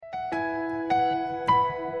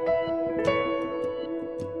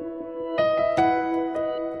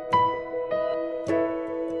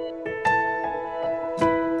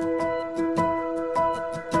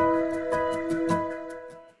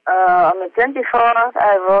24th,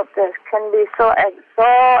 I wrote that can be so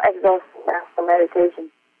exhausting after meditation.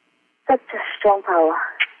 Such a strong power.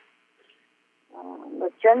 The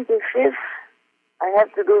 25th, I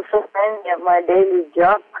have to do so many of my daily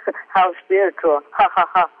job. How spiritual. Ha ha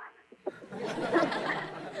ha.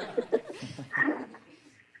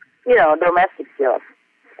 Domestic job.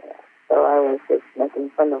 So I was just making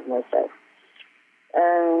fun of myself.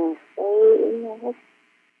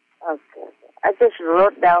 Okay. I just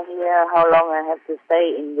wrote down here how long I have to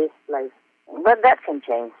stay in this place. But that can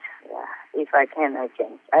change. Yeah. If I can, I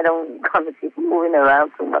change. I don't want to keep moving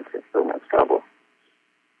around too much. It's too much trouble.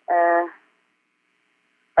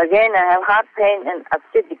 Again, I have heart pain and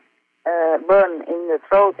acidic burn in the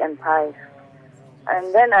throat and thighs.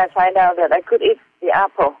 And then I find out that I could eat the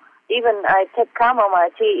apple. Even I take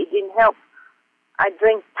chamomile tea, it didn't help. I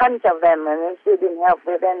drink tons of them and it still didn't help.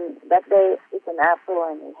 But then that day, it's an apple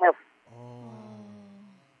and it helped.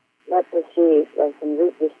 Let me see if I can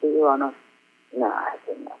read this to you or not. No, I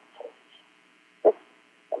did not change. It's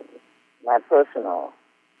my personal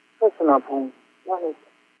pain. What is it?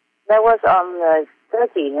 That was on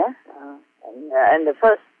 30, yeah? And the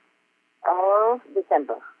 1st of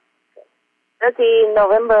December. 30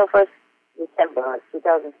 November, 1st December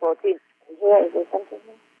 2014. Here, is there something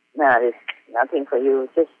here? No, there's nothing for you.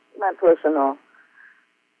 Just my personal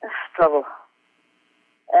trouble.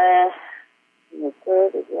 The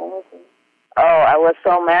 3rd, is there anything? Oh, I was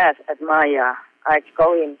so mad at Maya. I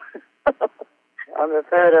called him on the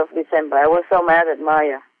 3rd of December. I was so mad at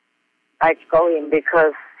Maya. I called him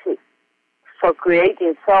because for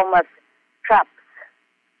creating so much traps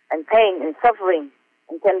and pain and suffering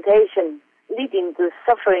and temptation, leading to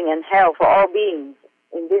suffering and hell for all beings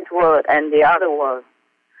in this world and the other world.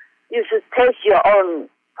 You should taste your own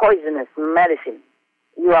poisonous medicine.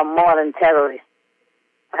 You are more than terrorists.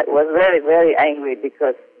 I was very, very angry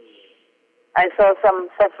because I saw some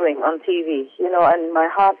suffering on TV, and my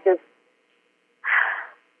heart just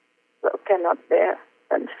cannot bear,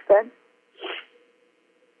 understand?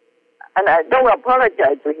 And I don't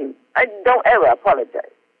apologize to him. I don't ever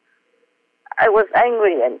apologize. I was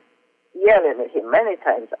angry and yelling at him many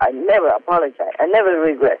times. I never apologize. I never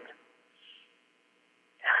regret.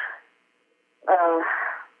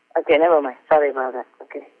 Okay, never mind. Sorry about that.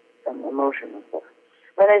 Okay, some emotional stuff.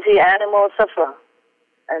 When I see animals suffer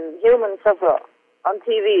and humans suffer on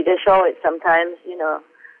TV, they show it sometimes,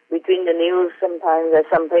 between the news, sometimes there's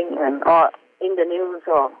something, or in the news,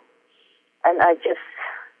 and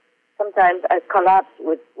sometimes I collapse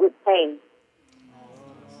with pain.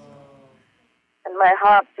 And my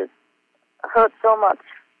heart just hurts so much.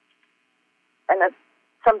 And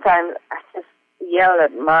sometimes I just yell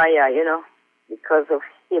at Maya, because of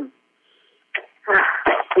him.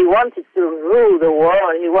 He wanted to rule the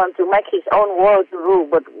world. He wanted to make his own world to rule.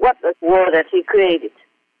 But what a world that he created.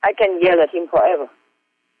 I can yell at him forever.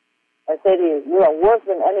 I said, you are worse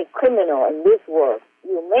than any criminal in this world.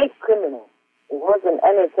 You made criminals. You worse than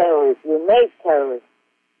any terrorist. You made terrorists.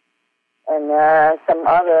 And some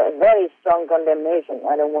other very strong condemnation.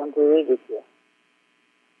 I don't want to read it here.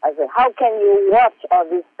 I said, how can you watch all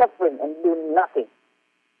this suffering and do nothing?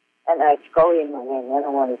 And I scold him again. I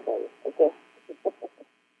don't want to say it. Okay?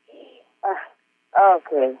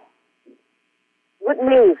 Okay. Good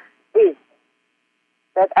news is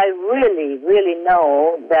that I really, really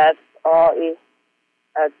know that all is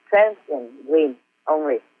a transient dream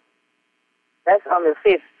only. That's on the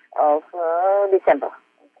 5th of December.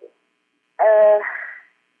 Okay.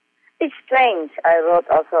 It's strange, I wrote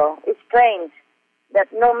also, it's strange that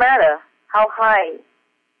no matter how high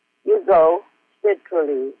you go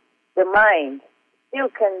spiritually, the mind still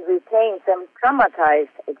can retain some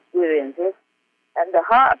traumatized experiences, and the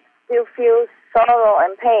heart still feels sorrow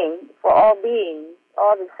and pain for all beings,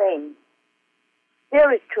 all the same.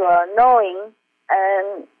 Spiritual knowing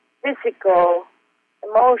and physical,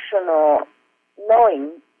 emotional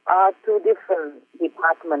knowing are two different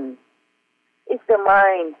departments. It's the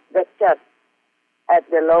mind that shuts at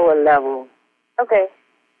the lower level. Okay,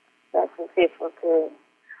 that's the 5th. Okay.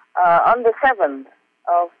 On the 7th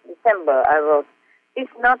of December, I wrote,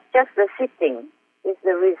 it's not just the sitting, it's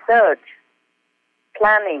the research,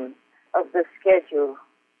 planning of the schedule,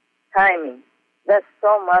 timing. There's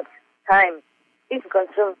so much time is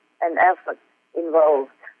consumed and effort involved.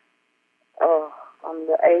 Oh, on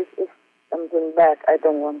the 8th is something bad. I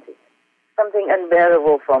don't want it. Something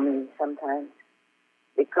unbearable for me sometimes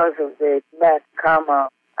because of the bad karma.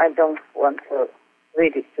 I don't want to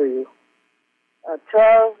read it to you.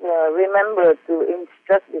 12, remember to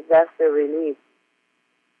instruct disaster relief,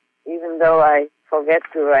 even though I forget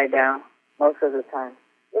to write down most of the time.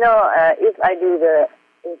 If I do the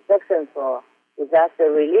instruction intention for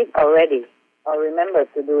disaster relief already, or remember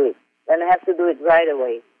to do it. Then I have to do it right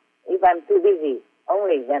away. If I'm too busy,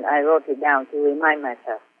 only then I wrote it down to remind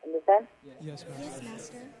myself. Understand? Yes, Master. Yes,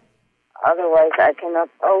 Master. Otherwise, I cannot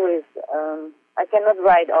always, I cannot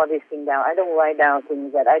write all these things down. I don't write down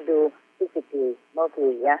things that I do physically,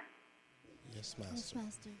 mostly, yeah? Yes, Master. Yes,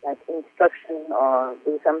 Master. Like instruction or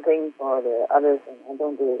do something for the others, and I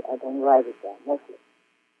don't do it. I don't write it down, mostly.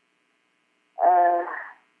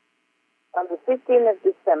 On the 15th of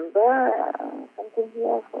December, something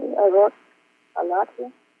here for you. I wrote a lot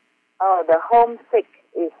here. Oh, the homesick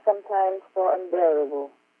is sometimes so unbearable.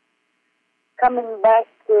 Coming back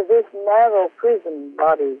to this narrow prison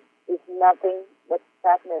body is nothing but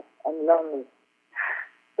sadness and lonely.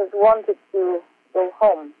 Just wanted to go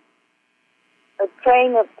home. A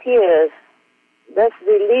train of tears does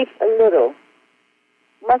relieve a little.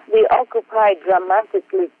 Must be occupied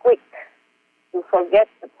dramatically quick to forget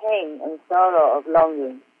the pain and sorrow of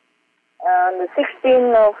longing. On the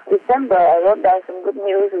 16th of December, I wrote down some good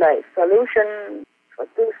news like solution for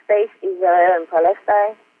two states, Israel and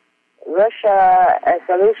Palestine, Russia, a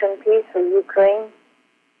solution peace for Ukraine,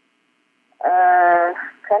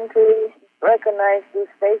 countries recognize two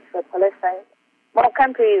states for Palestine. More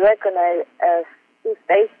countries recognize two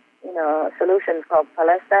states, solution for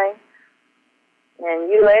Palestine. And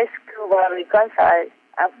U.S., Cuba reconciled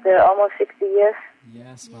after almost 60 years.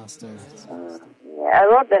 Yes, Master. Yeah, I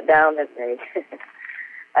wrote that down that day.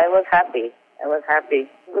 I was happy.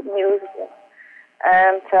 Good news.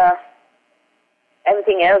 And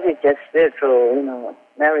everything else is just spiritual,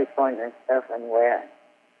 marriage point and stuff and where.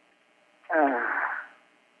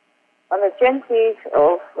 On the 20th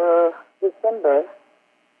of December,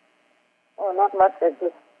 not much,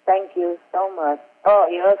 just thank you so much.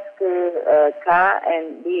 Yours, Ka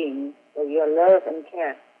and Being, for your love and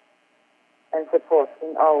care and support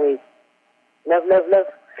in all ways. Love, love, love.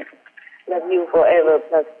 Love you forever.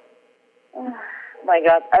 Plus, my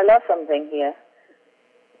God, I lost something here.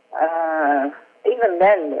 Even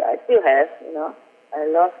then, I still have, I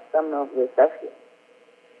lost some of the stuff here.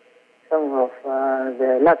 Some of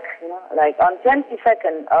the luck, Like on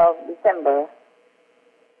 22nd of December,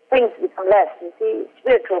 things become less. You see,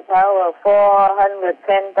 spiritual power,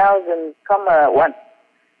 410,000, 1.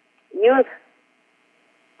 Youth,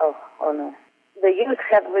 oh no. The youth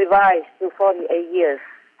have revised to 48 years.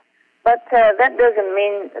 But that doesn't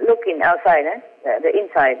mean looking outside, the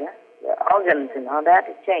inside, the organs and all that,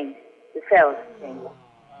 it changed. The cells changed. Wow.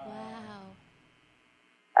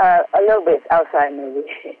 A little bit outside, maybe.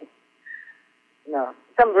 No,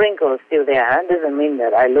 some wrinkles still there. Doesn't mean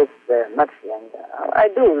that I look much younger. I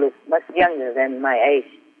do look much younger than my age.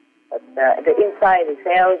 But the inside, the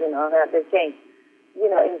cells and all that, they change,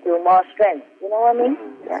 into more strength. You know what I mean?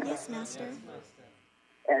 Yeah. Yes, Master.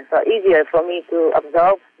 And so easier for me to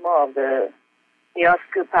absorb more of the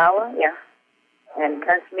Yosko power, and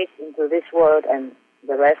transmit into this world and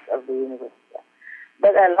the rest of the universe. Yeah.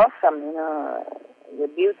 But I lost some, the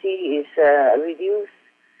beauty is reduced,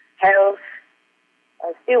 health,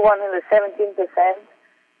 still 117%,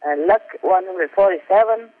 luck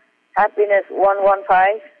 147, happiness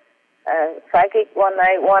 115, psychic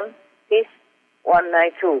 191, peace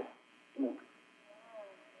 192.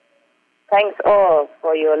 Thanks all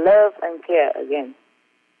for your love and care again,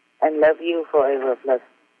 and love you forever. Plus,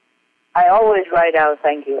 I always write out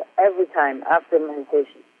thank you every time after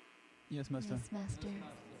meditation. Yes, Master. Yes, Master.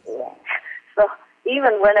 Yeah. So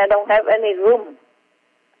even when I don't have any room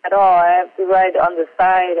at all, I have to write on the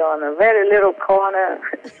side, on a very little corner.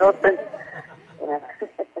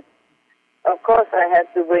 Of course, I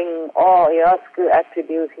have to bring all your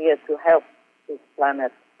attributes here to help this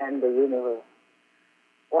planet and the universe,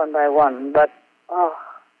 one by one. But,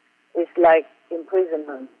 it's like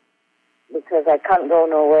imprisonment, because I can't go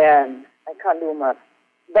nowhere and I can't do much.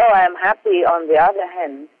 Though I am happy on the other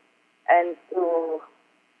hand, and to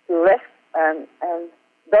rest, and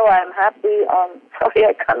though I am happy on, sorry,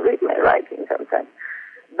 I can't read my writing sometimes.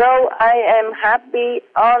 Though I am happy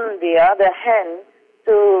on the other hand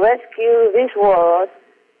to rescue this world,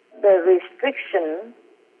 the restriction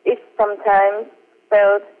is sometimes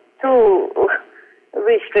felt too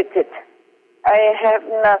restricted. I have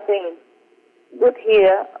nothing good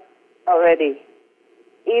here already.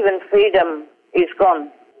 Even freedom is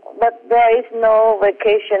gone. But there is no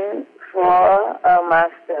vacation for our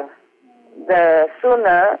master. The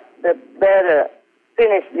sooner, the better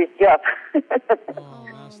finish this job. Oh,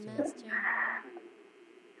 Master.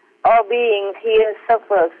 All beings here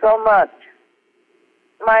suffer so much.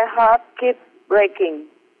 My heart keeps breaking.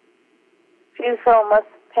 Feel so much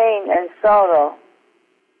pain and sorrow.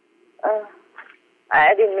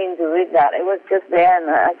 I didn't mean to read that. It was just there and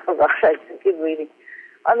I forgot. I just keep reading.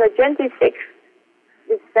 On the 26th,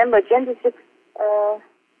 December 26th,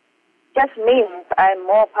 just means I'm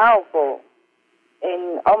more powerful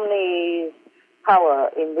in omni power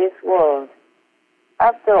in this world.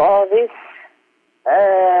 After all this,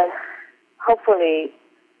 hopefully,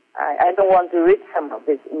 I don't want to read some of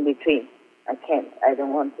this in between. I can't. I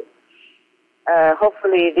don't want to.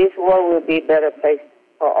 Hopefully, this world will be a better place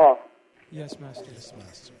for all. Yes, Master. Yes,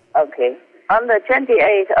 Master. Okay. On the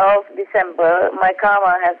 28th of December, my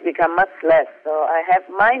karma has become much less, so I have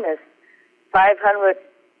minus 500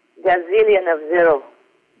 gazillion of zero.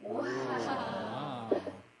 Wow.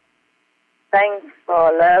 Thanks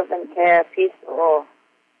for love and care, peace for all,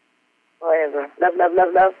 forever. Love, love,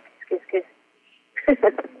 love, love, kiss, kiss, kiss.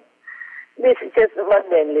 This is just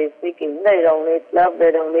mundanely speaking. They don't need love,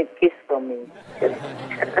 they don't need kiss from me.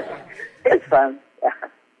 It's fun. Yeah.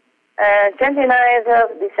 29th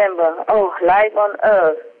of December. Oh, life on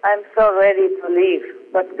earth. I'm so ready to leave,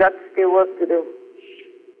 but got still work to do.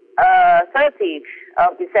 30th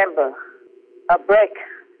of December. A break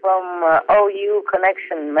from OU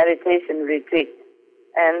Connection Meditation Retreat.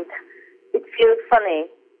 And it feels funny,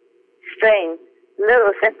 strange,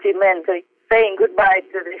 little sentimental, saying goodbye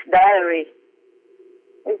to this diary.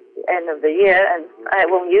 It's the end of the year, and I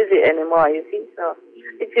won't use it anymore, you see, so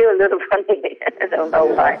it feels a little funny. I don't know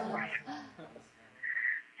why.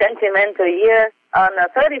 Sentimental year. On the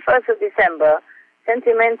 31st of December,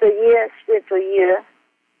 sentimental year, spiritual year.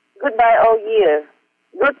 Goodbye all year.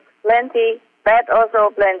 Good, plenty. Bad, also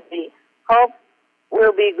plenty. Hope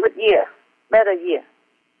will be good year. Better year.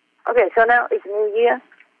 Okay, so now it's new year.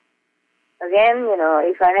 Again,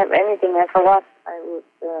 if I have anything I forgot, I would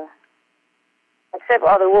accept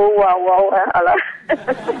all the whoa, wow, Allah.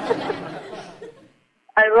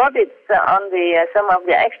 I wrote it on the some of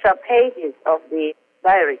the extra pages of the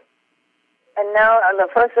diary. And now on the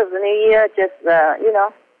 1st of the new year, just,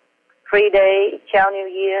 free day, Chow New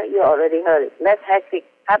Year, you already heard it. Less hectic,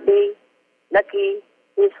 happy, lucky,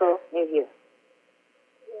 peaceful New Year.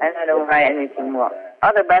 And I don't write anything more.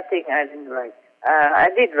 Other bad thing I didn't write. I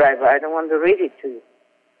did write, but I don't want to read it to you.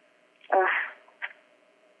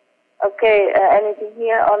 Okay, anything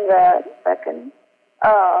here on the 2nd?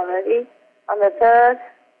 Oh, already. On the 3rd,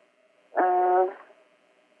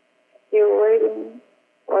 still waiting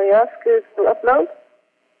for your skills to upload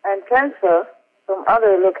and transfer from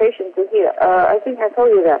other location to here. I think I told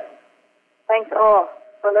you that. Thanks all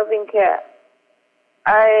for loving care.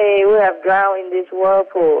 I would have drowned in this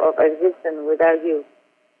whirlpool of existence without you.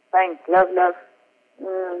 Thanks. Love, love.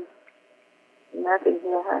 Nothing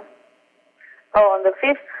here, huh? Oh, on the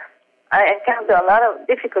 5th, I encountered a lot of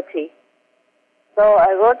difficulty. So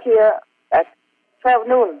I wrote here at 12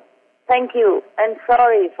 noon. Thank you and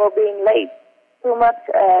sorry for being late. Too much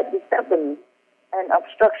disturbance and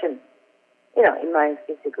obstruction, in my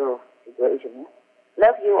physical situation.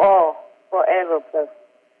 Love you all forever, plus.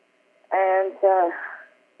 And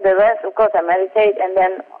the rest, of course, I meditate. And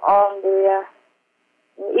then on the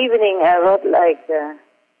evening, I wrote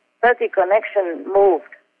 30 connection moved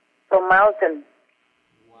from mountain,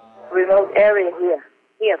 remote area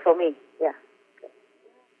here for me, yeah.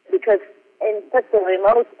 Because in such a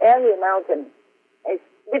remote area mountain, it's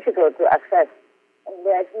difficult to access, and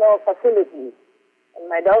there's no facilities, and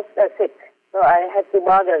my dogs are sick, so I had to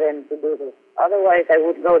bother them to do this. Otherwise, I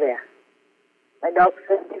would go there. My dogs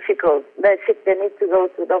are difficult. They're sick, they need to go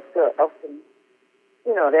to doctor often.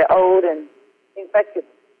 They're old and infected,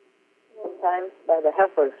 sometimes by the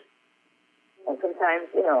helpers, and sometimes,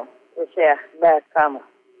 they share bad karma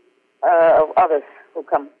of others who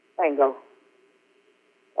come and go.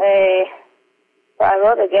 So I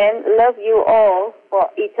wrote again, love you all for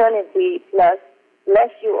eternity plus, bless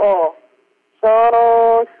you all.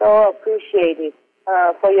 So appreciated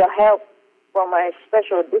for your help for my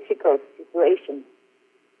special difficult situation.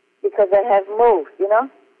 Because I have moved,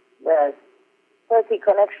 the 30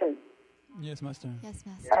 connection. Yes, Master. Yes,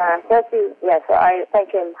 Master. 30, so I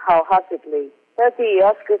thank him wholeheartedly. 30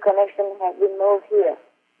 Oscar connection have been moved here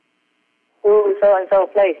to so-and-so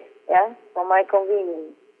place, for my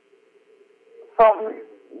convenience. From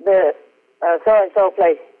the so-and-so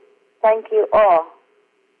place. Thank you all.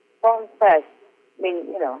 From first,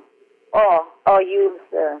 all use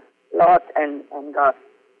Lord and God.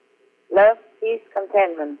 Love, peace,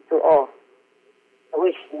 contentment to all. I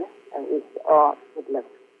wish all good luck.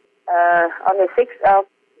 On the 6th of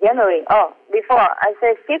January, before I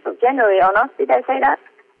say 5th of January or not, did I say that?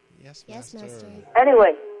 Yes, Yes, Master.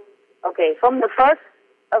 Anyway, okay, from the 1st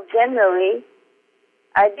of January,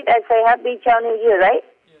 I say Happy Chow New Year, right?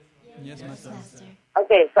 Yes, Master. Master.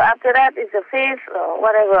 Okay, so after that is the 5th or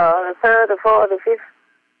whatever, or the 3rd, the 4th, the 5th.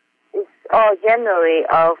 It's all January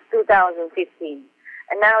of 2015.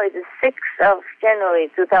 And now it is 6th of January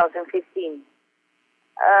 2015.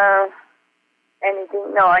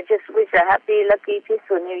 Anything? No, I just wish a happy, lucky,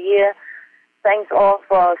 peaceful New Year. Thanks all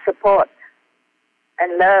for support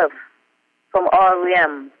and love from all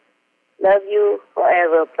realms. Love you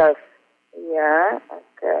forever plus. Yeah,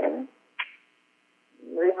 okay.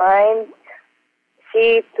 Remind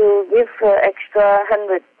she to give extra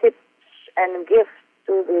 100 tips and gifts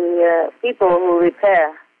to the people who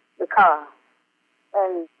repair the car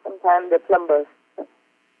and sometimes the plumbers.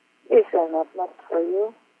 These are not for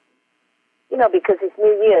you. You know, because it's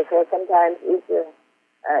New Year, so sometimes it's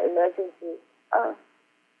emergency.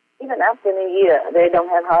 Even after New Year, they don't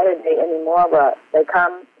have holiday anymore, but they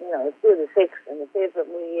come, it's still the 6th and the 5th of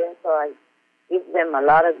New Year, so I give them a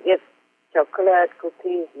lot of gifts, chocolate,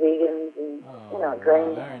 cookies, vegans, and,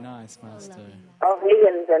 drinks. Very nice, Master. All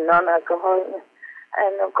vegans and non-alcoholic.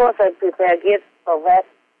 And, of course, I prepare gifts for that.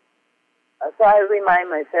 So I remind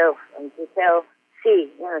myself and to tell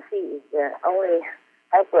C is the only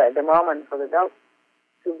helper at the moment for the dog,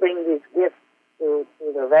 to bring these gifts to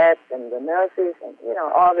the vets and the nurses and,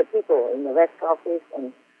 all the people in the vet's office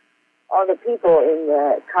and all the people in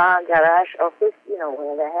the car garage office,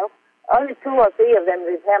 where they help. Only 2 or 3 of them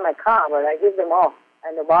repair my car, but I give them all.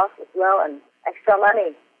 And the boss as well, and extra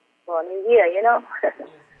money for New Year,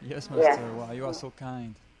 Yes, Master. Yeah. Wow, you are so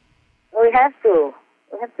kind. We have to.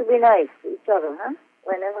 We have to be nice to each other, huh?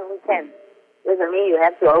 Whenever we can. Doesn't mean you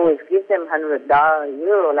have to always give them $100,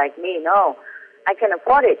 euro like me. No, I can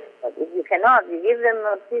afford it. But if you cannot, you give them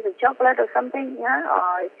a piece of chocolate or something, yeah?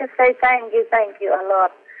 Or just say thank you a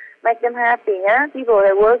lot. Make them happy, yeah? People,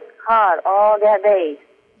 they work hard all their days.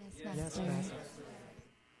 Yes, Master.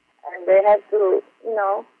 And they have to,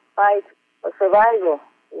 fight for survival.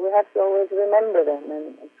 We have to always remember them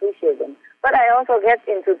and appreciate them. But I also get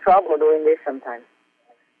into trouble doing this sometimes.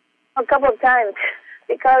 A couple of times,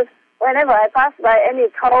 because whenever I pass by any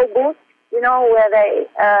toll booth, where they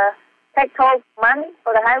take toll money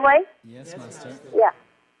for the highway. Yes, Master. Yeah.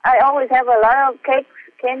 I always have a lot of cakes,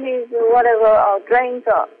 candies, or whatever, or drinks,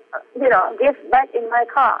 or, gifts back in my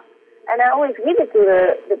car. And I always give it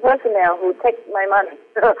to the personnel who takes my money.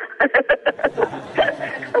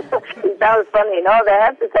 It sounds funny, no? They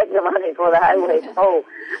have to take the money for the highway toll.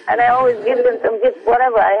 And I always give them some gifts,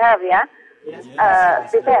 whatever I have, yeah?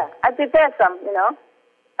 Prepare. I prepare some,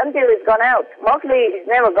 until it's gone out. Mostly it's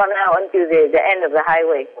never gone out until the end of the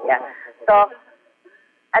highway, yeah. So,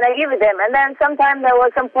 and I give it them. And then sometimes there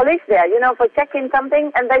was some police there, for checking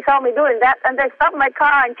something, and they saw me doing that, and they stopped my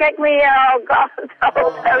car and checked me. Oh, God, so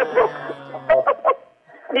terrible.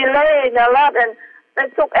 Delayed a lot, and they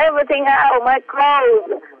took everything out, my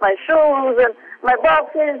clothes, my shoes, and my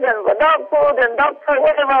boxes, and the dog food, and dog food,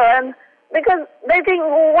 whatever, and because they think,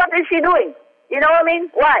 what is she doing? You know what I mean?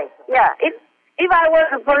 Why? Yeah, if I were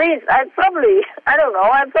the police, I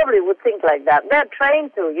probably would think like that. They're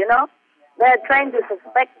trained to, They're trained to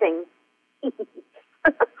suspecting.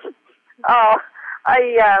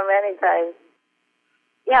 Many times.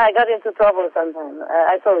 Yeah, I got into trouble sometimes.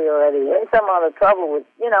 I told you already. Some other trouble with,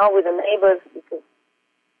 with the neighbors because,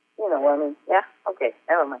 you know what I mean. Yeah? Okay,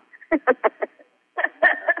 never mind.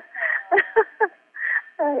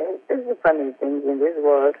 There's the funny things in this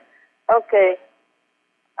world. Okay.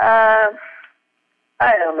 I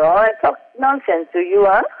don't know. I talk nonsense to you,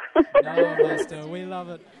 huh? No, Master. We love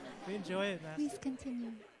it. We enjoy it, Master. Please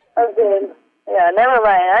continue. Okay. Yeah, never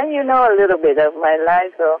mind. Huh? You know a little bit of my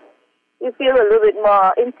life, so you feel a little bit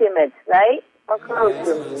more intimate, right? More close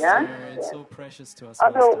to me, huh? It's so precious to us,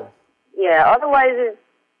 Master. Yeah, otherwise it's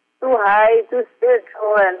too high, too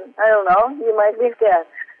spiritual, and I don't know, you might be scared.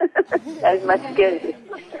 I might scare you.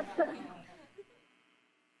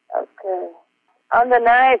 Okay. On the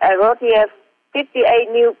night, I wrote here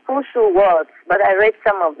 58 new Pushu words, but I read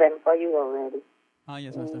some of them for you already.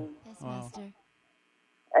 Yes, Master. Yes, Master.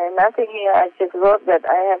 And nothing here, I just wrote that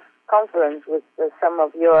I have conference with some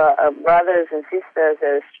of your brothers and sisters at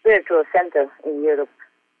a spiritual center in Europe.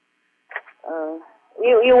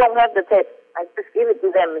 You won't have the tape. I just give it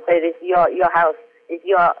to them and say, this is your house. It's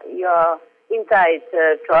your inside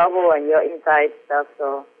trouble and your inside stuff,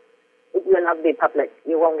 so it will not be public.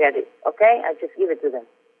 You won't get it, okay? I just give it to them,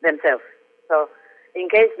 themselves. So in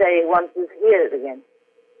case they want to hear it again.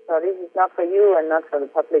 So this is not for you and not for the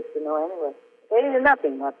public to know anyway. Okay,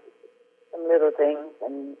 nothing, not some little things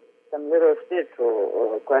and some little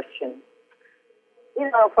spiritual questions.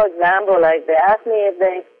 For example, like they asked me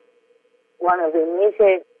if one of the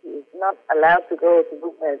initiates is not allowed to go to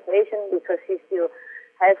group meditation because she still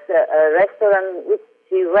has a restaurant which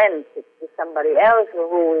she rents to somebody else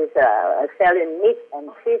who is selling meat and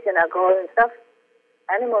fish and alcohol and stuff,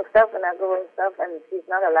 animal stuff and alcohol and stuff, and she's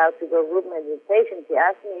not allowed to go group meditation. She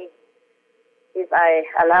asked me if I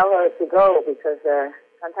allow her to go because the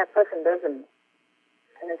contact person doesn't.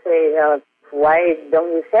 And I say, why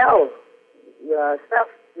don't you sell your stuff,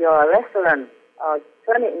 your restaurant, or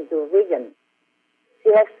turn it into vegan?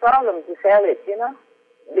 She has problems to sell it,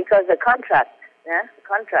 because the contract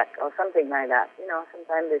or something like that,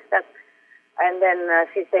 sometimes they stuck. And then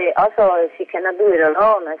she say, also, she cannot do it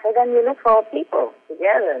alone. I said, then you look for people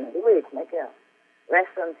together and do it, make a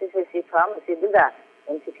restaurant. She says she promised to do that,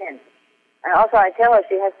 and she can. And also I tell her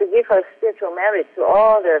she has to give her spiritual merit to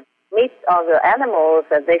all the meat of the animals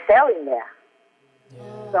that they sell in there.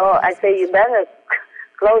 Yeah. So I say you better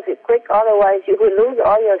close it quick, otherwise you will lose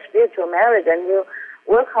all your spiritual merit, and you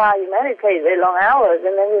work hard, you meditate very long hours,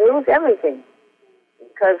 and then you lose everything.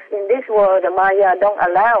 Because in this world, the Maya don't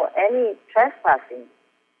allow any trespassing,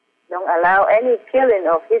 don't allow any killing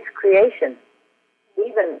of his creation,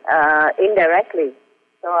 even indirectly.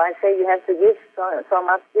 So I say you have to give so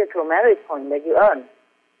much spiritual merit point that you earn,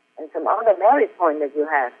 and some other merit point that you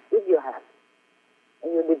have, if you have.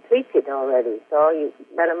 And you depleted already, so you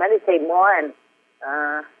better meditate more and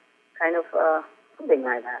something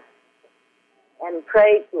like that. And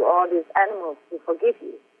pray to all these animals to forgive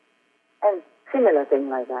you. And similar thing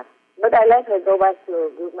like that. But I let her go back to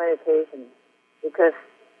group meditation because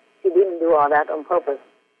she didn't do all that on purpose.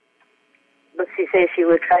 But she says she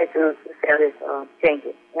will try to sell it or change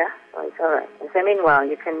it. Yeah? So it's all right. I say, meanwhile,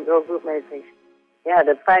 you can go group meditation. Yeah,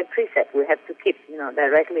 the 5 precepts we have to keep,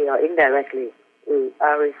 directly or indirectly. We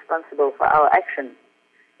are responsible for our action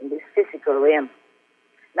in this physical realm.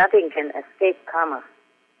 Nothing can escape karma.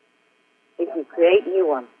 If you create new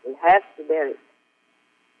one, you have to bear it.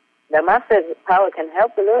 The master's power can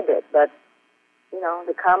help a little bit, but,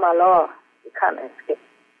 the karma law, you can't escape.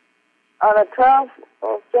 On the 12th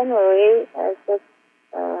of January, there's just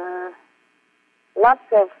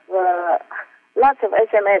lots of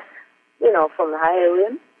SMS, from the higher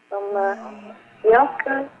realm, from the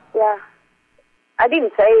Oscars, yeah. I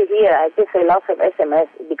didn't say it here, I just say lots of SMS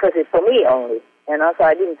because it's for me only. And also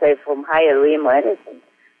I didn't say from higher realm or anything.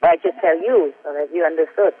 But I just tell you so that you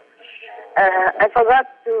understood. I forgot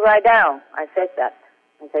to write down. I said that.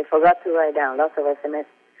 I forgot to write down lots of SMS.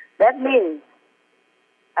 That means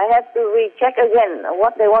I have to recheck again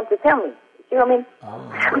what they want to tell me. You know what I mean?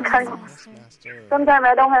 Oh, sometimes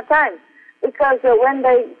I don't have time because when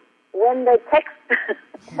they text,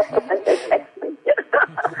 when they text me,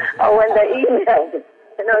 or when they email,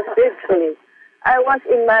 spiritually, I was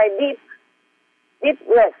in my deep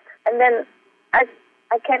rest, and then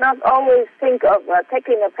I cannot always think of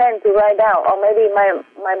taking a pen to write down, or maybe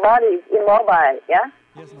my body is immobile, yeah?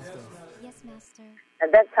 Yes, Master. Yes, Master.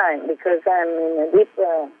 At that time, because I'm in a deep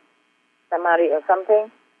samadhi or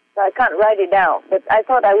something, so I can't write it down. But I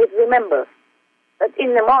thought I would remember. But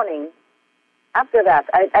in the morning, after that,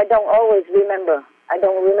 I don't always remember. I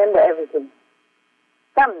don't remember everything.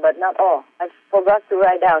 Some, but not all. I forgot to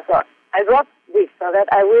write down. So I wrote this so that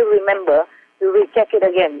I will remember to recheck it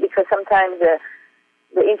again, because sometimes the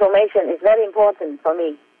information is very important for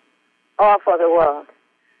me or for the world.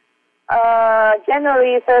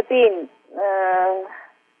 January 13,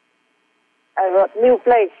 I wrote new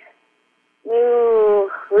place, new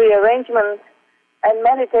rearrangement, and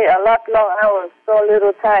meditate a lot long hours, so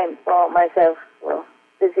little time for myself, for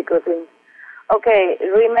physical things. Okay,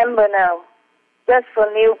 remember now, just for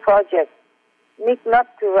new project, need not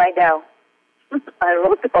to write down. I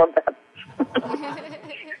wrote all that.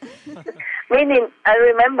 Meaning, I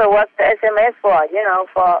remember what the SMS for,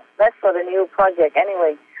 that's for the new project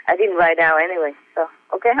anyway. I didn't write down anyway, so,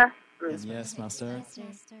 okay, huh? Yes, Master. Yes,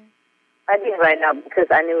 Master. I didn't write down because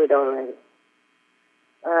I knew it already.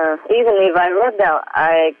 Even if I wrote down,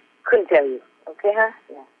 I couldn't tell you, okay, huh?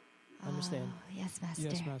 Yeah. Understand. Yes, Master.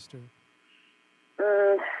 Yes, Master.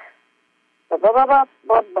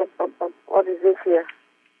 What is this here?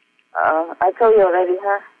 I told you already,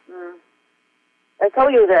 huh? I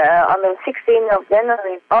told you that on the 16th of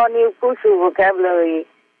January, all new Pushu vocabulary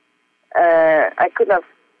I could not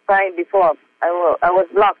find before. I was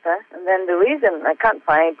blocked, huh? And then the reason I can't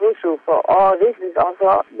find Pushu for all this is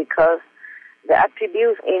also because the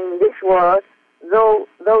attributes in this world, though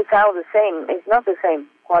those are the same, it's not the same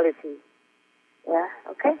quality. Yeah,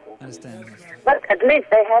 okay? Understand. But at least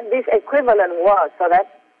they have this equivalent word so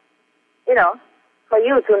that, for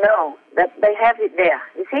you to know that they have it there.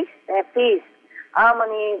 You see? They have peace,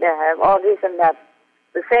 harmony, they have all this and that.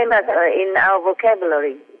 The same as in our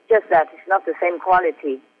vocabulary. Just that it's not the same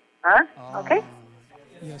quality. Huh? Okay?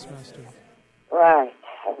 Yes, Master. Right.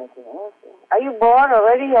 Are you bored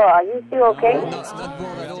already, or are you still okay? No, not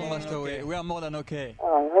bored at all, Master. We are more than okay.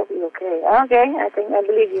 Oh, I hope you're okay. Okay, I think I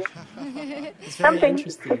believe you. It's very Something.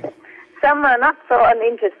 interesting. Some are not so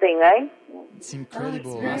uninteresting, right? It's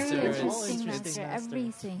incredible, Oh, it's Master. very It's interesting, interesting, Master. Master.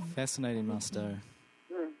 Everything. fascinating, Master.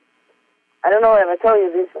 I don't know if I told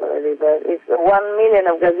you this already, but it's 1 million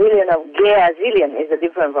of gazillion of gazillion is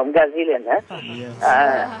different from gazillion, huh? Yes.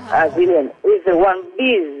 Azillion is 1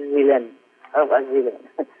 bazillion of a zillion,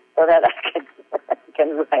 so that I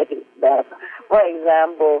can write it down. For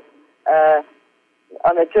example,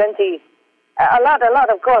 on the 20th, a lot,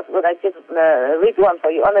 of course, but I just read one for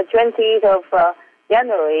you. On the 20th of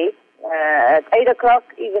January, at 8 o'clock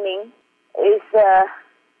evening, is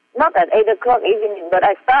not at 8 o'clock evening, but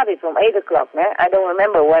I started from 8 o'clock. I don't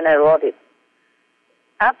remember when I wrote it.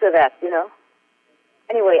 After that,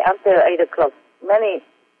 Anyway, after 8 o'clock,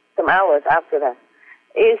 some hours after that,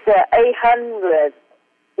 is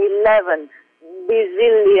 811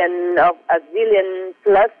 bazillion of a zillion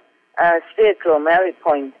plus spherical merit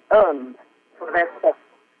point earned for that stuff.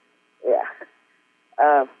 Yeah,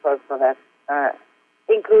 for that,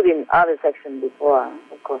 including other section before,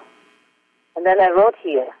 of course. And then I wrote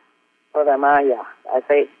here for the Maya. I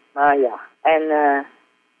say Maya. And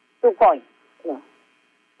 2 points.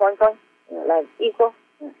 Point, like equal.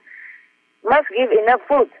 Must give enough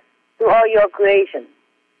food to all your creation.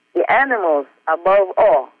 The animals above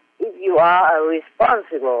all, if you are a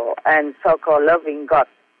responsible and so-called loving God.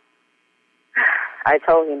 I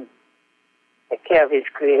told him, take care of his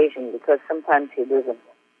creation, because sometimes he doesn't.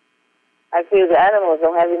 I feel the animals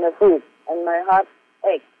don't have enough food, and my heart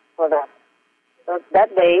aches for that. So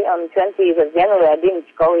that day, on 20th of January, I didn't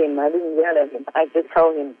scold him, I didn't yell at him. I just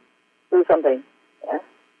told him, do something. Yeah?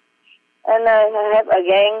 And I have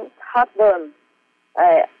again heartburn.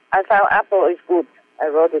 I found apple is good. I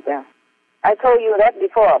wrote it down. I told you that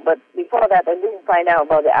before, but before that I didn't find out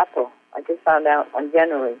about the apple. I just found out on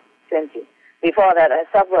January 20th. Before that I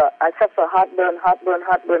suffer heartburn,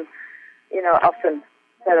 often.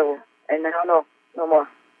 Terrible. And now no more.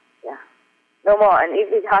 Yeah. No more. And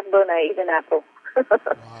if it's heartburn, I eat an apple.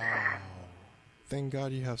 Wow. Thank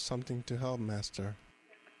God you have something to help, Master.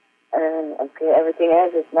 Okay, everything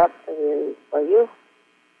else is not really for you,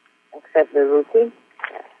 except the routine.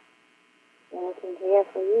 Anything here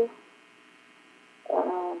for you?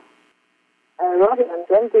 I wrote it on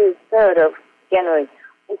 23rd of January.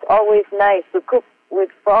 It's always nice to cook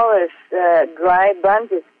with forest, dry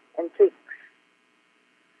branches and twigs.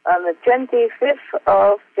 On the 25th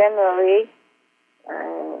of January,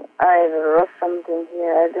 I wrote something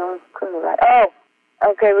here. Couldn't write. Oh,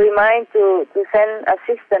 okay. Remind to send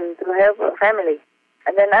assistant to help a family.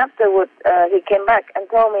 And then afterward, he came back and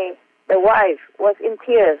told me the wife was in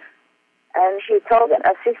tears, and she told an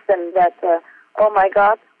assistant that, oh my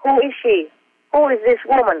God, who is she? Who is this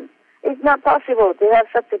woman? It's not possible to have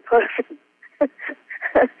such a person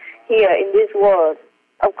here in this world.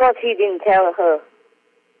 Of course, he didn't tell her.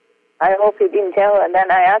 I hope he didn't tell her. And then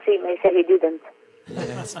I asked him, he said he didn't.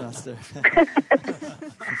 Yes, Master.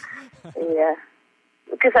 Yeah.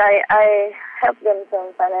 Because I helped them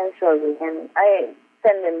some financially, and I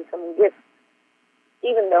send them some gifts.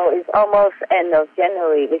 Even though it's almost end of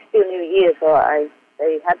January, it's still New Year, so I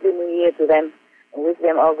say Happy New Year to them and wish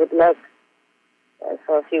them all good luck.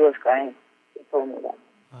 So she was crying. She told me that.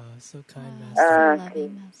 So kind, So Master.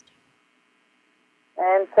 loving, Master.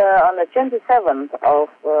 And on the 27th of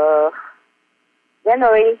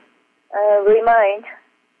January,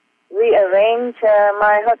 rearrange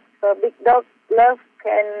my hut so Big Dog Love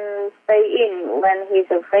can stay in when he's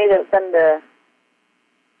afraid of thunder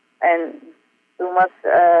and too much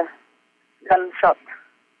gunshot.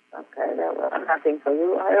 Okay, that was nothing for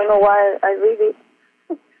you. I don't know why I read it.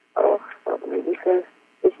 Oh, probably because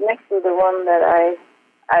it's next to the one that I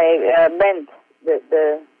bent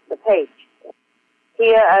the page.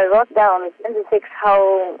 Here I wrote down in 26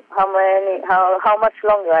 how much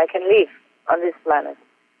longer I can live on this planet,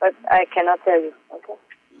 but I cannot tell you. Okay.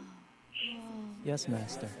 Yes,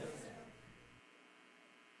 Master.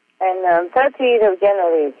 And 30th of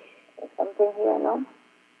January, something here, no?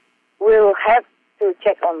 We'll have to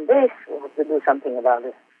check on this. We'll have to do something about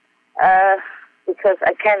this. Because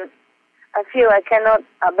I feel I cannot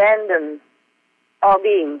abandon all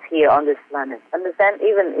beings here on this planet. Understand?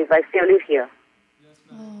 Even if I still live here.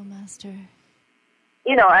 Oh, Master.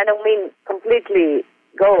 I don't mean completely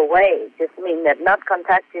go away. Just mean that not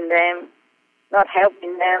contacting them, not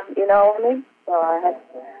helping them, you know what I mean? So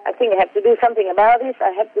I think I have to do something about this.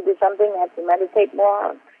 I have to do something. I have to meditate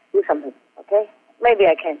more, do something, okay? Maybe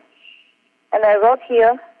I can. And I wrote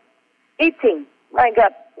here, eating My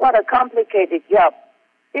God, what a complicated job.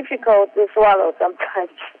 Difficult to swallow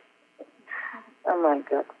sometimes. Oh my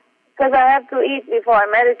God. Because I have to eat before I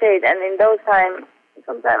meditate, and in those times,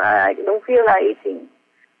 sometimes I don't feel like eating.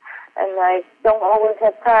 And I don't always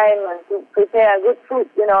have time to prepare good food,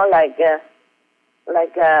 like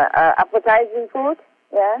appetizing food,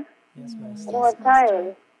 yeah? Yes, Master. I don't have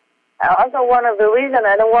time. Also, one of the reasons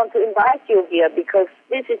I don't want to invite you here, because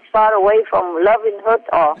this is far away from Loving Hut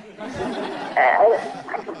or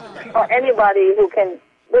anybody who can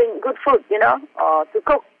bring good food, or to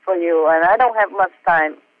cook for you, and I don't have much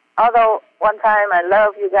time. Although one time I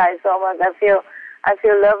love you guys so much, I feel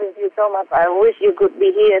loving you so much. I wish you could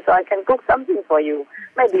be here so I can cook something for you,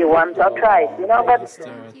 maybe once or twice, but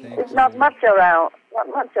it's not much around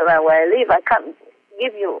where I live. I can't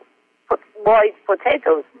give you boiled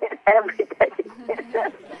potatoes every day.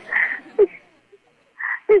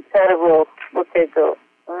 It's terrible potato.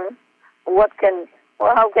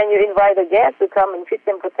 How can you invite a guest to come and feed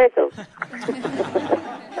them potatoes?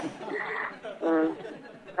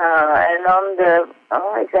 And on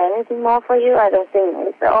is there anything more for you? I don't think.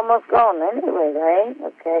 It's almost gone anyway, right?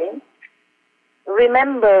 Okay.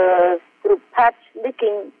 Remember to patch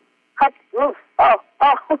leaking hut roof. Oh,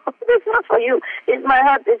 this not for you. It's my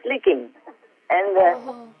hut is leaking. And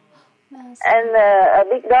a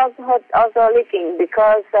big dog's hut also leaking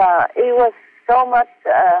because it was so much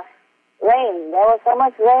rain. There was so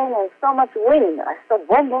much rain and so much wind. I saw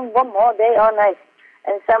boom, boom, boom all day, all night.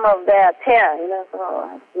 And some of their tear, so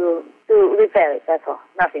I have to repair it, that's all.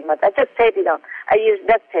 Nothing much. I just taped it on. I used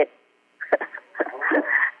duct tape.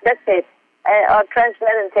 Duct tape. Or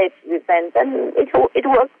transparent tape depends. And it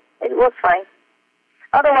worked. It works fine.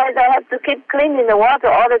 Otherwise, I have to keep cleaning the water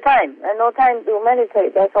all the time. And no time to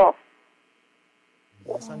meditate, that's all.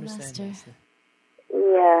 Yes, understand, Master.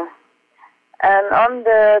 Yeah. And on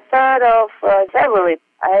the 3rd of February,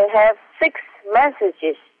 I have 6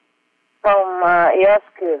 messages from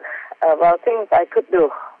Yosku about things I could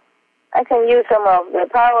do. I can use some of the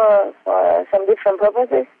power for some different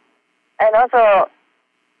purposes. And also,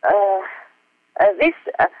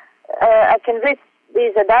 I can read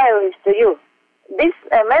these diaries to you. This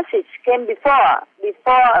message came before the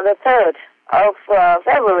 3rd of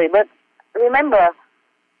February, but remember,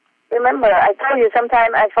 I told you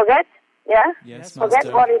sometime I forget, yeah? Yes, forget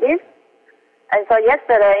Master. what it is. And so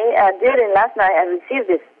yesterday, during last night, I received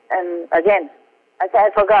this. And again, I said, I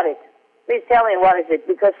forgot it. Please tell me what is it,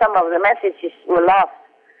 because some of the messages were lost.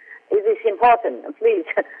 It is important. Please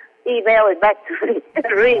email it back to me.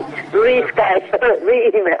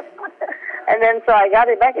 re-email. And then so I got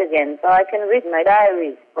it back again, so I can read my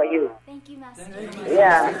diaries for you. Thank you, Master.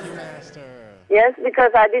 Yeah. Thank you, Master. Yes,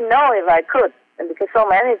 because I didn't know if I could. And because so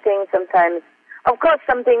many things sometimes, of course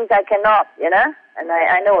some things I cannot, and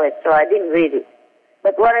I know it, so I didn't read it.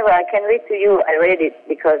 But whatever I can read to you, I read it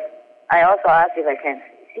because I also asked if I can.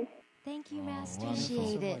 See? Thank you, Master.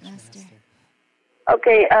 Appreciate it, Master.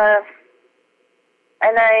 Okay,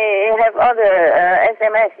 and I have other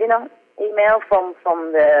SMS, email from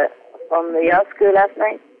the Yosku last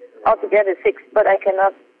night. Altogether 6, but I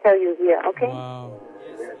cannot tell you here. Okay. Wow.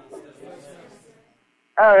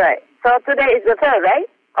 All right. So today is the 3rd, right?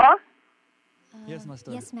 Or Yes,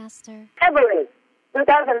 Master. Yes, Master. February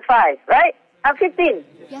 2005, right? I'm 15.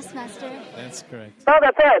 Yes, Master. That's correct. So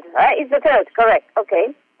the 3rd, right? It's the 3rd, correct.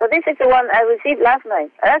 Okay. So this is the one I received last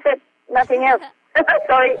night. That's it. Nothing else.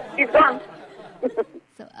 Sorry, it's gone.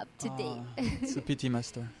 So up to date. It's a pity,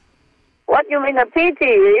 Master. What you mean a pity?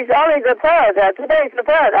 It's always the 3rd. Today is the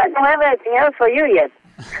 3rd. I don't have anything else for you yet.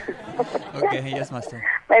 Okay, yes, Master.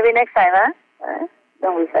 Maybe next time, huh?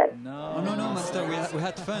 Don't be sad. No, Master. We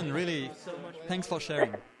had fun, really. Thanks for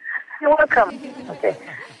sharing. You're welcome. Okay.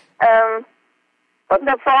 For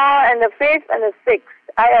the 4th and the 5th and the 6th,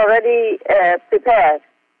 I already prepared,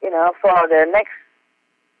 for the next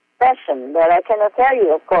session. But I cannot tell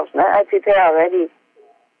you, of course. No? I prepare already.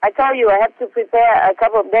 I told you I have to prepare a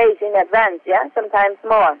couple of days in advance, yeah? Sometimes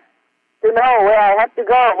more. To know where I have to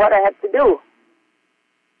go, what I have to do.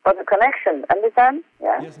 For the connection, understand?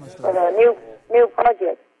 Yeah? Yes, Master. For the new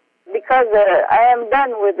project. Because I am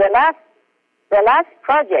done with the last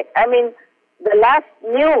project. I mean, the last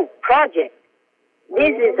new project.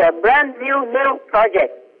 This is a brand new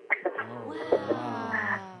project.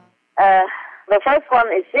 The first one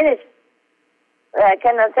is finished. I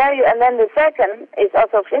cannot tell you. And then the second is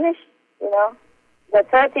also finished, The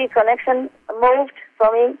 30 connection moved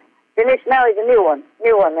for me. Finished now is a new one.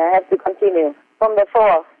 I have to continue from the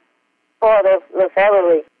 4th of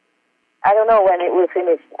February. I don't know when it will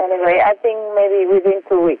finish. Anyway, I think maybe within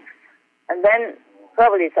 2 weeks. And then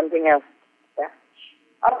probably something else. Yeah.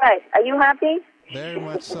 All right. Are you happy? Very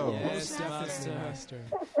much so. Yes, Master.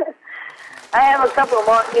 I have a couple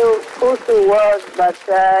more new Fusu words, but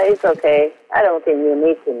it's okay. I don't think you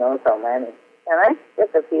need to know so many. All right?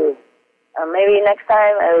 Just a few. Maybe next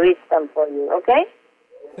time I'll read some for you, okay?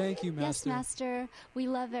 Thank you, Yes, Master. Master. We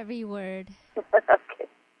love every word. Okay.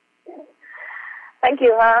 Thank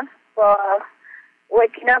you, for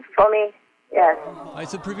waking up for me. Yes.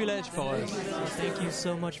 It's a privilege for us. Thank you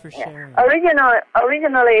so much for sharing.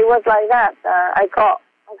 Originally, it was like that. I called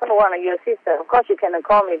one of your sisters. Of course, you cannot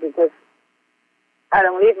call me because I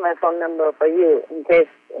don't leave my phone number for you in case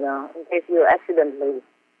you accidentally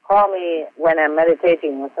call me when I'm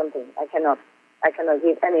meditating or something. I cannot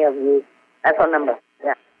give any of you a phone number.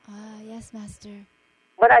 Yeah. Yes, Master.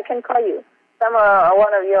 But I can call you. Some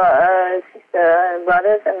one of your sister and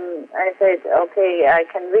brothers, and I said, okay, I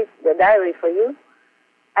can read the diary for you.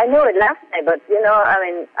 I knew it last night, but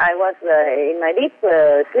I was in my deep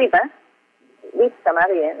sleep, deep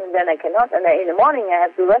samadhi, and then I cannot. And then in the morning, I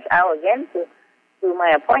have to rush out again to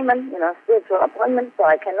my appointment, spiritual appointment, so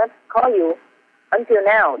I cannot call you until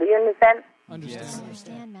now. Do you understand? Understand. I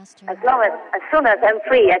understand, Master. As soon as I'm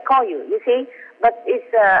free, I call you. You see, but it's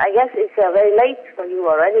I guess it's very late for you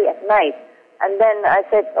already at night. And then I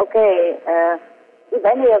said, okay, if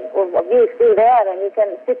any of you is still there, then you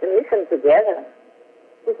can sit and listen together.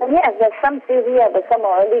 She said, yes, there's some still here, but some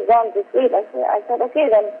already gone to sleep. I said, okay,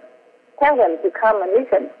 then tell them to come and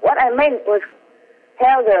listen. What I meant was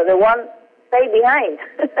tell the one stay behind.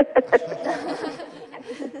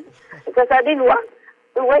 Because I didn't want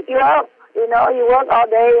to wake you up. You work all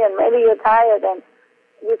day and maybe you're tired, and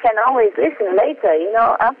you can always listen later,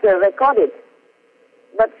 after recorded.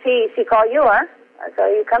 But she called you, so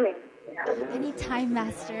you coming. Anytime,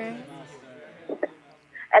 Master.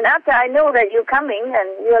 And after I know that you're coming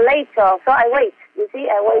and you're late, so I wait. You see,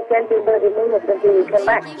 I wait 20, 30 minutes until you come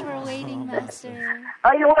back. Thank you for waiting, Master.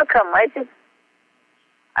 Oh, you're welcome.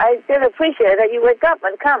 I still appreciate that you wake up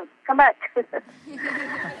and come back.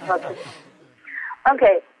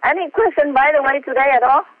 Okay. Any question, by the way, today at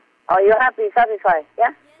all? Or you're happy, satisfied,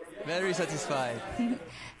 yeah? Very satisfied.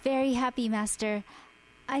 Very happy, Master.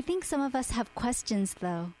 I think some of us have questions,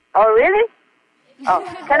 though. Oh, really? Oh,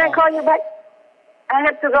 can I call you back? I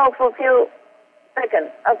have to go for a few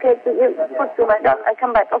seconds. Okay, put to my dog. I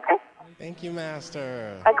come back, okay? Thank you,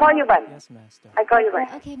 Master. I call you back. Yes, Master. I call you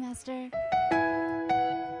back. Okay, Master.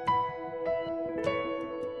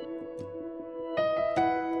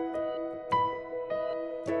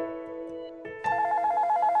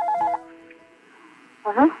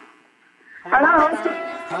 Hello?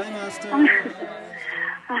 Hi, Master.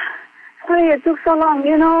 Sorry it took so long,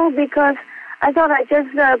 because I thought I just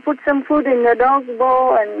put some food in the dog's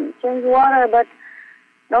bowl and change water, but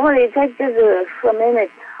normally it takes just a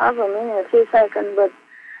minute, half a minute, a few seconds, but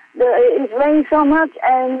it rained so much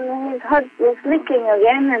and his hut was leaking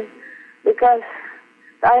again, and because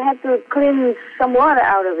I had to clean some water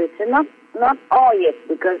out of it, and not all yet,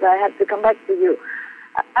 because I have to come back to you.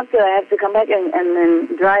 After I have to come back and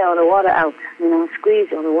then dry all the water out,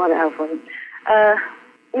 squeeze all the water out for him.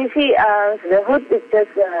 You see, the hood is just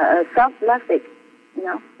soft plastic,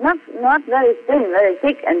 not very thin, very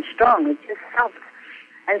thick and strong. It's just soft.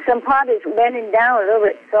 And some part is bending down a little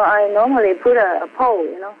bit, so I normally put a pole,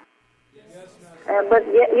 But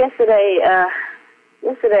yesterday,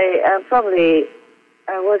 probably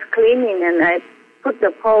I was cleaning and I put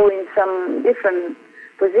the pole in some different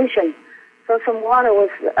position. So some water was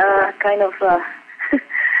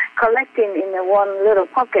collecting in one little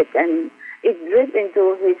pocket, and it dripped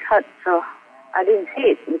into his hut, so I didn't see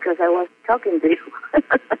it because I was talking to you.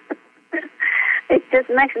 It's just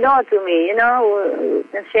next door to me, we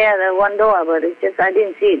can share the one door, but it's just I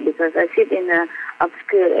didn't see it because I sit in an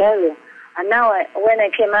obscure area. And now when I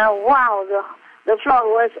came out, wow, the floor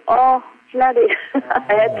was all flooded.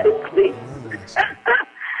 I had to clean.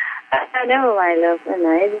 Never mind, love, and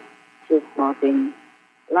I just small thing.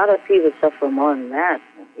 A lot of people suffer more than that.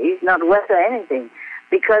 It's not worth anything.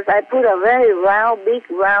 Because I put a very big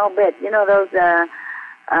round bed. Those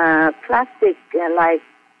plastic,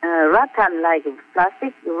 rattan-like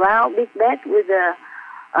plastic, round big bed with a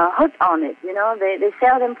hood on it. They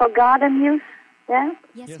sell them for garden use, yeah?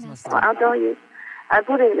 Yes, Master. For outdoor use. I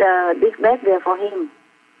put a big bed there for him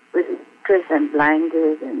with mattress and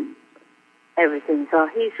blankets and everything. So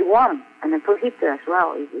he's warm. And I put heater as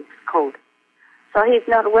well if it's cold. So he's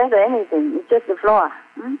not wet or anything. It's just the floor.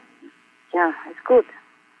 Yeah, it's good.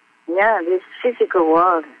 Yeah, this physical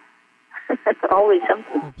world. Always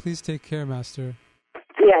something. Well, please take care, Master.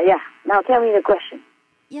 Yeah. Now tell me the question.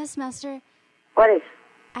 Yes, Master. What is?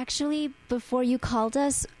 Actually, before you called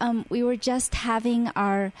us, we were just having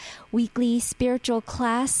our weekly spiritual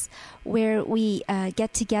class where we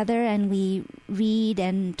get together and we read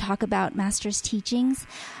and talk about Master's teachings.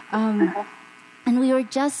 And we were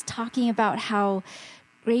just talking about how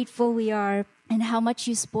grateful we are and how much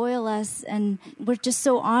you spoil us. And we're just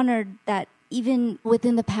so honored that even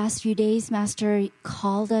within the past few days, Master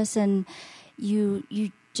called us and you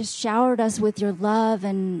just showered us with your love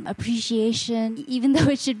and appreciation, even though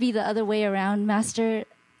it should be the other way around, Master.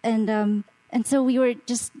 And so we were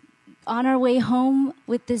just on our way home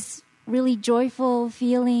with this really joyful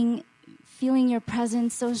feeling your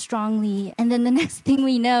presence so strongly. And then the next thing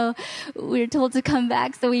we know, we were told to come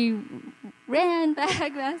back, so we ran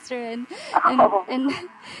back, Master. And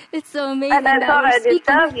it's so amazing. And I thought I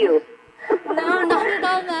disturbed you. No, not at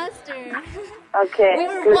all, Master. Okay. We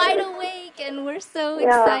were wide awake and we're so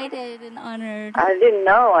excited and honored. I didn't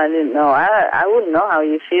know. I wouldn't know how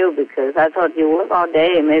you feel because I thought you work all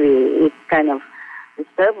day. Maybe it's kind of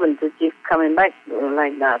disturbing to keep coming back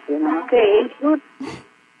like that, you know. Okay, it's good.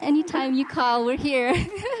 Anytime you call, we're here.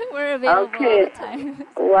 We're available all the time.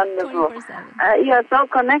 Wonderful. 24/7. You are so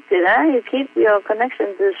connected, huh? You keep your connection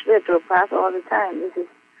to the spiritual path all the time. This is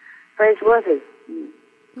praiseworthy.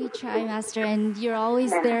 We try, Master, and you're always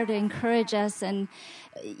there to encourage us. And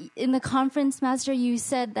in the conference, Master, you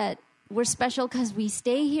said that we're special because we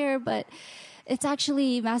stay here, but it's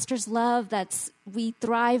actually Master's love we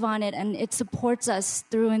thrive on it, and it supports us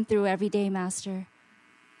through and through every day, Master.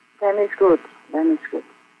 Then it's good.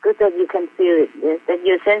 Good that you can feel it, yes, that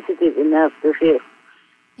you're sensitive enough to feel.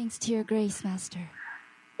 Thanks to your grace, Master.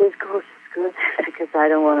 It's good, because I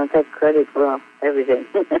don't want to take credit for everything.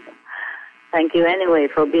 Thank you anyway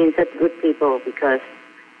for being such good people, because,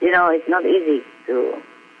 it's not easy to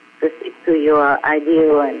stick to your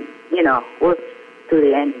ideal and, work to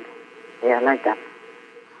the end. Yeah, like that.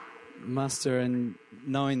 Master, and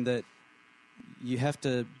knowing that you have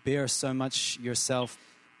to bear so much yourself,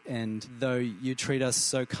 and though you treat us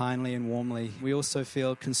so kindly and warmly, we also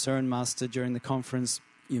feel concerned, Master. During the conference,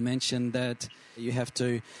 you mentioned that you have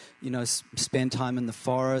to, spend time in the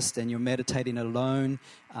forest and you're meditating alone,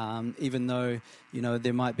 even though,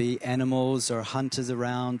 there might be animals or hunters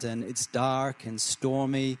around and it's dark and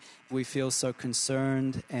stormy. We feel so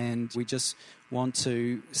concerned, and we just want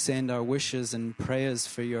to send our wishes and prayers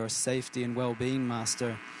for your safety and well-being,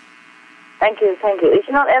 Master. Thank you. It's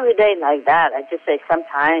not every day like that. I just say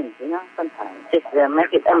sometimes, sometimes. Just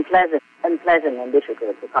make it unpleasant and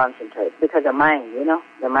difficult to concentrate because the mind,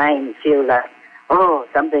 the mind feels like,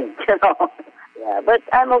 something, Yeah, but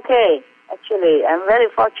I'm okay. Actually, I'm very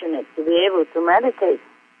fortunate to be able to meditate,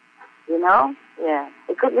 Yeah,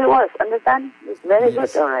 it could be worse, understand? It's very good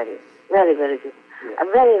already. Very, very good.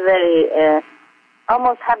 I'm very, very,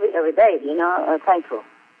 almost happy every day, thankful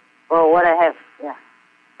for what I have, yeah.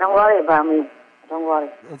 Don't worry about me. Don't worry.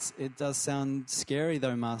 It does sound scary,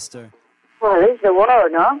 though, Master. Well, this is the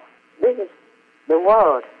world, no? This is the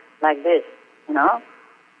world like this,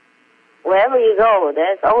 Wherever you go,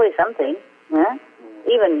 there's always something, yeah?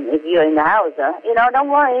 Even if you're in the house, don't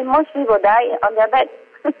worry. Most people die on their bed.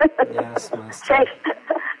 Yes, Master.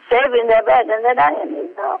 Safe in their bed, and they're dying,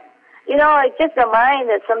 it's just the mind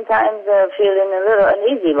that sometimes feeling a little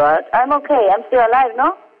uneasy, but I'm okay. I'm still alive,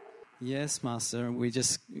 no? Yes, Master. We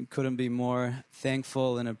just couldn't be more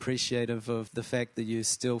thankful and appreciative of the fact that you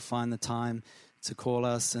still find the time to call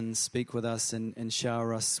us and speak with us and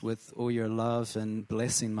shower us with all your love and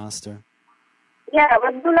blessing, Master. Yeah,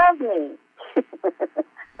 but you love me.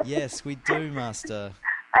 Yes, we do, Master.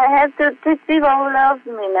 I have to treat people who love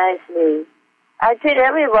me nicely. I treat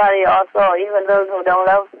everybody also, even those who don't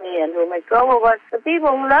love me and who make trouble. But the people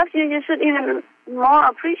who love you, you should even more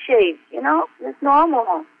appreciate, It's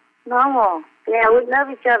normal. Yeah, we love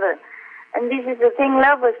each other. And this is the thing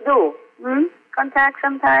lovers do. Contact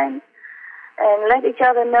sometimes and let each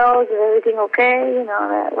other know, is everything okay,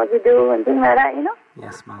 what you do and things like that,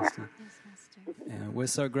 Yes, Master. We're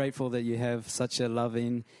so grateful that you have such a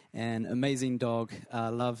loving and amazing dog,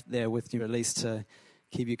 Love, there with you, at least to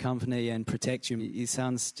keep you company and protect you. He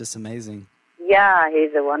sounds just amazing. Yeah,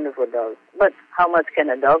 he's a wonderful dog. But how much can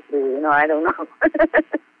a dog do? I don't know.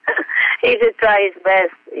 He just tries his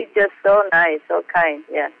best. He's just so nice, so kind,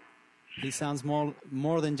 yeah. He sounds more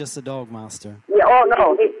than just a dog, Master. Yeah,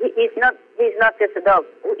 no, he's not just a dog.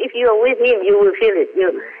 If you are with him, you will feel it.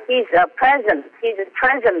 He's a present. He's a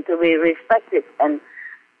present to be respected and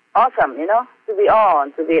awesome, to be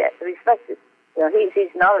awed, to be respected.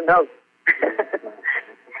 He's not a dog.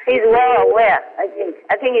 He's well aware, I think.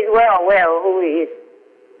 I think he's well aware of who he is.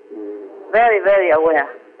 Very, very aware.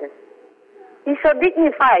 Yes. He's so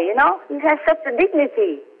dignified, you know. He has such a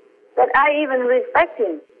dignity that I even respect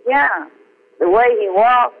him. Yeah, the way he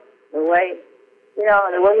walks, the way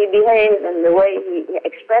he behaves, and the way he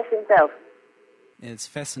expresses himself. It's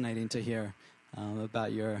fascinating to hear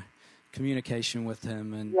about your communication with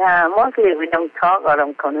him. And yeah, mostly we don't talk or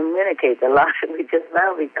don't communicate a lot. We just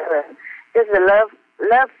love each other. Just the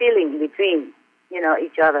love feeling between,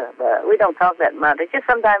 each other. But we don't talk that much. It's just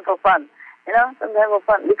sometimes for fun, sometimes for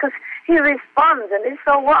fun. Because he responds and it's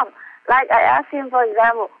so warm. Like I asked him, for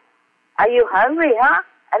example, are you hungry, huh?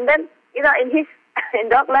 And then, in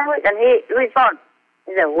dog language, and he responds.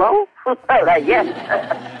 He said, whoa? Like, yes.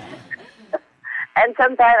 And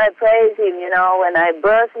sometimes I praise him, when I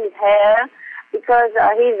brush his hair, because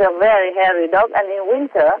he's a very hairy dog, and in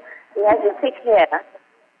winter he has a thick hair.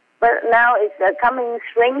 But now it's coming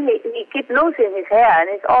spring, he keeps losing his hair, and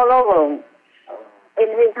it's all over him. In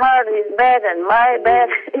his heart, his bed, and my bed.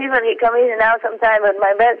 Even he come in and out sometimes, but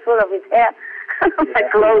my bed's full of his hair. My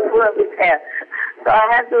clothes full of his hair. So I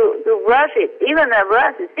have to brush it. Even I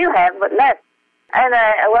brush, I still have, but less. And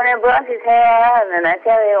when I brush his hair, and then I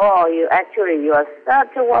tell him, you are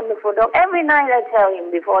such a wonderful dog. Every night I tell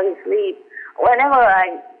him before he sleeps, whenever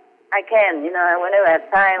I can, whenever I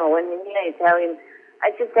have time, or when I tell him, I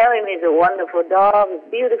just tell him he's a wonderful dog, he's a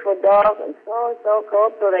beautiful dog, and so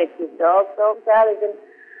cooperative dog, so intelligent,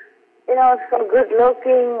 so good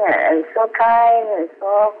looking, and so kind, and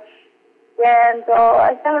so gentle.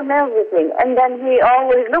 I tell him everything. And then he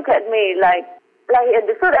always look at me like he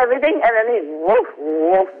understood everything, and then he's woof,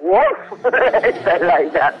 woof, woof.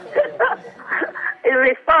 Like that. He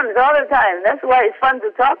responds all the time. That's why it's fun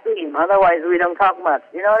to talk to him. Otherwise, we don't talk much.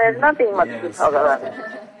 There's nothing much to talk about.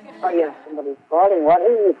 Oh, yeah, somebody's calling. What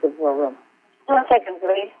is the problem? 1 second,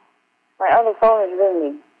 please. My other phone is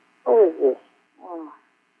ringing. Who is this?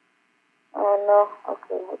 Oh no.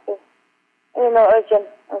 Okay. No, urgent.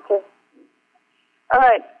 Okay. All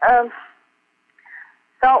right.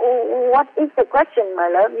 So, what is the question, my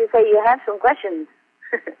love? You say you have some questions.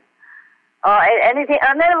 Anything?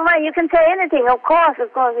 Never mind, you can say anything. Of course.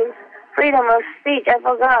 It's freedom of speech. I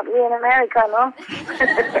forgot. We're in America, no?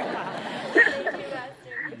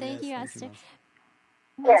 Thank you, Master.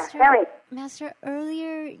 Master,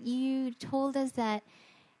 earlier you told us that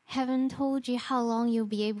heaven told you how long you'll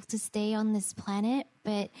be able to stay on this planet,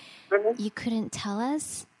 but you couldn't tell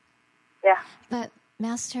us. Yeah. But,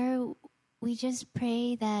 Master, we just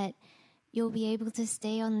pray that you'll be able to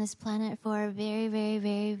stay on this planet for a very, very,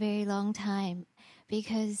 very, very long time,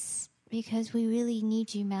 because we really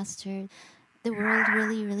need you, Master. The world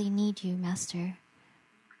really, really needs you, Master.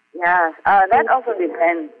 Yeah, that also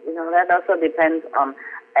depends. That also depends on.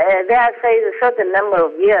 They have say a certain number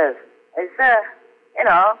of years. It's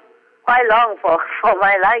quite long for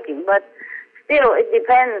my liking, but still it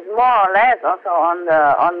depends more or less also on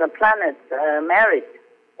the planet's merit.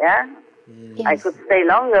 Yeah. Yes. I could stay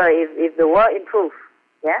longer if the world improves,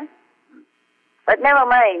 yeah? But never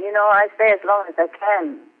mind, I stay as long as I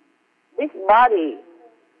can. This body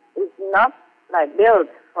is not, built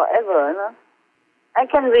forever, I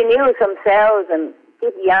can renew some cells and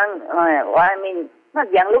keep young, not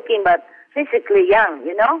young looking, but physically young,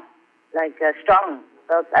 strong.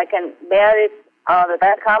 So I can bear it, the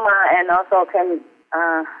bad karma, and also can,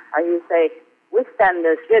 withstand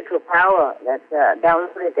the spiritual power that's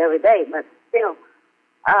downloaded every day. But still,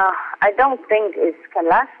 I don't think it can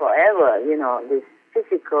last forever, this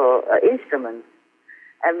physical instrument.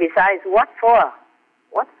 And besides, what for?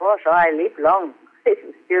 What for shall I live long? It's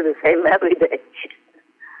still the same every day.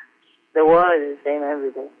 The world is the same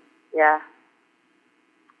every day. Yeah.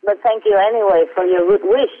 But thank you anyway for your good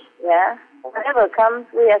wish, yeah? Whatever comes,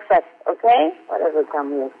 we accept, okay? Whatever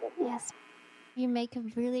comes, we accept. Yes. You make a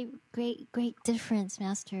really great difference,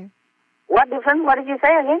 Master. What difference? What did you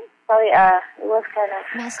say again? Sorry, it was kind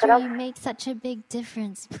of... Master, you make such a big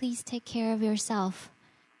difference. Please take care of yourself.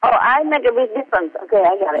 Oh, I make a big difference. Okay,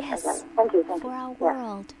 I got it. Yes. I got it. Thank you. For our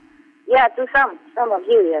world. Yeah, to some of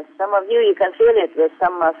you, yes. Some of you can feel it with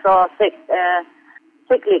some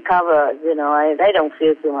sickly covers, they don't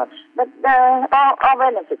feel too much. But all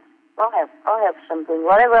benefits, all have something.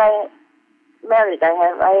 Whatever merit I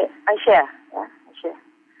have, I share. Yeah,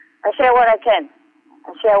 I share what I can.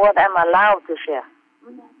 I share what I'm allowed to share.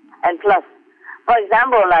 And plus, for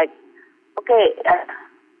example,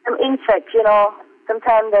 some insects,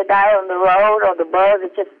 sometimes they die on the road, or the birds,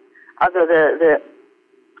 or the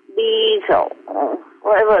bees, or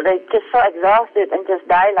whatever, they're just so exhausted and just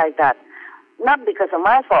die like that. Not because of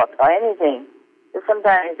my fault or anything. But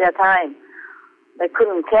sometimes it's their time. They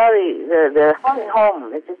couldn't carry the honey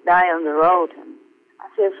home. They just die on the road. And I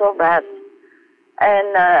feel so bad.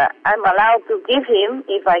 And I'm allowed to give him,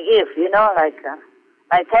 if I give,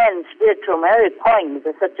 like 10 spiritual merit points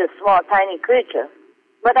to such a small, tiny creature.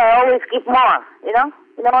 But I always give more, you know?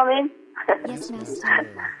 You know what I mean? Yes, Master.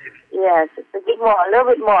 Yes, to give more, a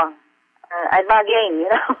little bit more. I bargain, you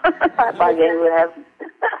know? I bargain with him.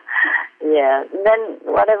 Yeah, and then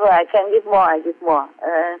whatever I can give more, I give more.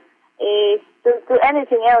 To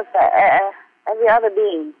anything else, every other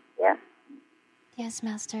being, yeah? Yes,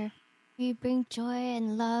 Master. You bring joy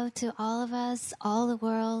and love to all of us, all the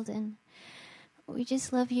world, and we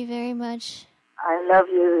just love you very much. I love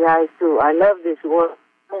you guys too. I love this world.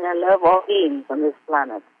 I mean, I love all beings on this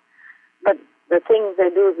planet. But the things they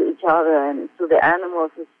do to each other and to the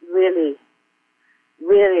animals is really,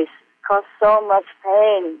 really cause so much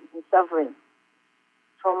pain and suffering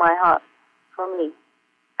for my heart, for me.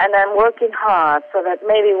 And I'm working hard so that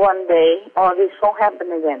maybe one day all this won't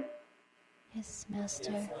happen again. Yes,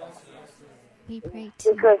 Master. We pray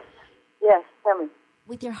too. Because, yes, tell me.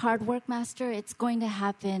 With your hard work, Master, it's going to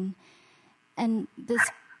happen. And this...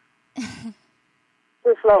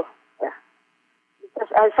 Too slow, yeah. Because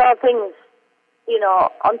I saw things,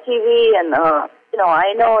 on TV and,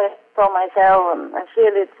 I know it for myself and I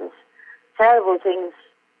feel it's terrible things.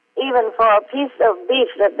 Even for a piece of beef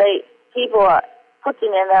that people are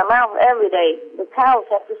putting in their mouth every day, the cows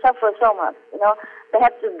have to suffer so much, They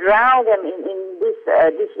have to drown them in this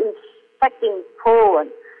disinfecting pool,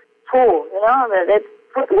 They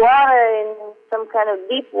put water in some kind of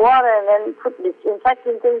deep water and then put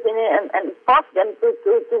disinfecting things in it and force them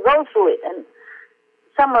to go through it. And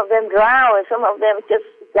some of them drown and some of them just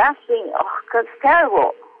gasping. Oh, it's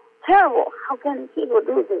terrible. Terrible. How can people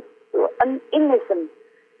do this to an innocent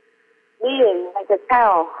being like a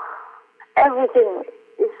cow? Everything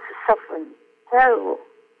is suffering. Terrible.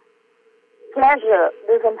 Pleasure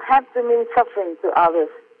doesn't have to mean suffering to others.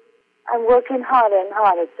 I'm working harder and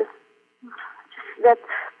harder. Just that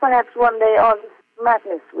perhaps one day all this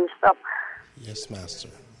madness will stop. Yes, Master.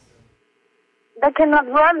 They cannot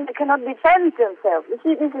run. They cannot defend themselves. You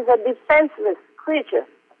see, this is a defenseless creature.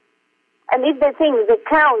 And if they think the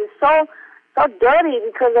cow is so dirty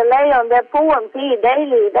because they lay on their poo and pee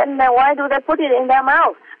daily, then why do they put it in their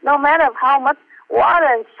mouth? No matter how much water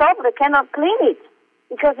and soap, they cannot clean it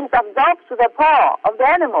because it absorbs to the paw of the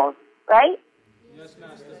animals, right? Yes,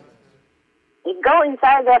 Master. It goes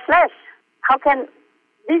inside their flesh. How can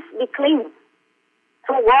this be cleaned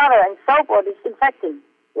through water and soap or disinfecting?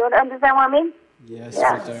 You understand what I mean? Yes,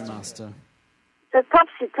 Yeah. we do, Master. It's a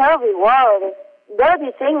topsy-turvy world. It's a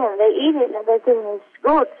dirty thing, and they eat it, and they think it's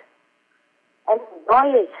good. And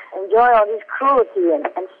enjoy all this cruelty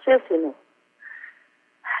and filthiness.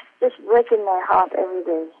 It's just breaking my heart every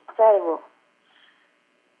day. It's terrible.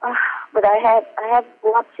 But I have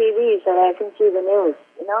watched TV so that I can see the news,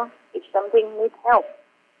 if something needs help,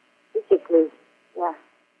 physically, yeah.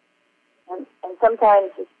 And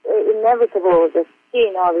sometimes it's inevitable just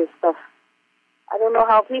seeing all this stuff. I don't know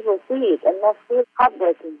how people see it and not feel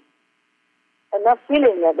heartbreaking and not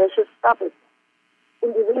feeling that they should stop it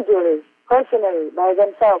individually, personally, by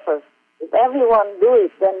themselves first. If everyone do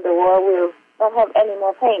it, then the world will not have any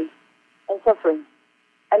more pain and suffering.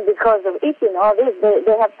 And because of eating all this,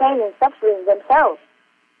 they have pain and suffering themselves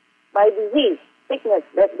by disease, sickness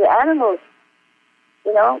that the animals,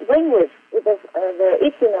 bring with the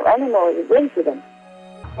eating of animals bring to them.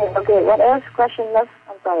 Okay, what else? Question left?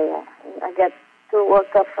 I'm sorry, I get too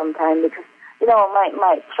worked up sometimes because,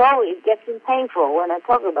 my throat is getting painful when I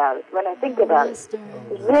talk about it, when I think about it.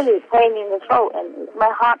 It's really pain in the throat and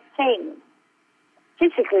my heart pain.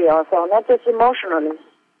 Physically also, not just emotionally.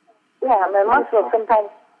 Yeah, my muscles sometimes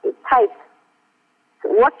is tight. So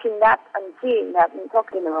watching that and seeing that and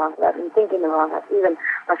talking about that and thinking about that, even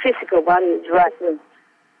my physical body is rattling.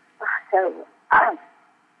 Terrible.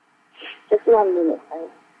 Just 1 minute.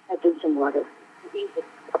 I drink some water.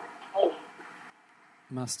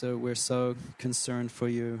 Master, we're so concerned for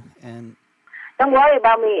you, and don't worry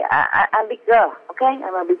about me. I'm a big girl, okay?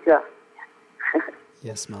 I'm a big girl.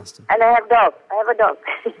 yes, Master. And I have dog. I have a dog.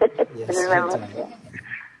 Yes, remember? you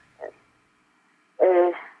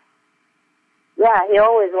do. Yeah, he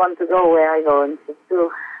always wants to go where I go and just to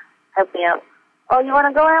help me out. Oh, you want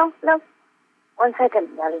to go out? No? 1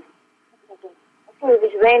 second, darling. Okay, if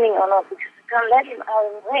it's raining or not, because I can't let him out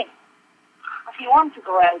in the rain. If he wants to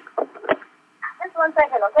go out. Just 1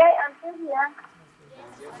 second, okay? I'm still here.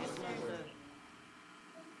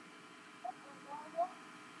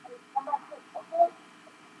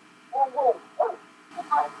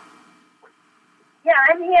 Yeah,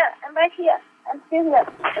 I'm here. I'm right here. I'm still here.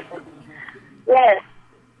 Yes.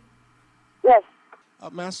 Yes.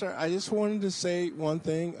 Master, I just wanted to say one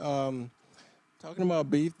thing. Talking about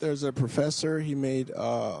beef, there's a professor. He made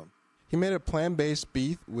a plant-based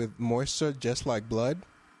beef with moisture just like blood.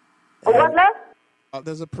 What now?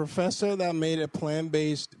 There's a professor that made a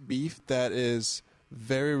plant-based beef that is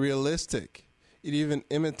very realistic. It even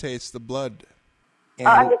imitates the blood. And,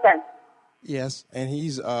 I understand. yes, and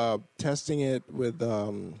he's testing it with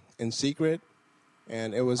in secret,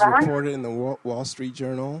 and it was reported in the Wall Street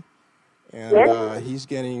Journal. And he's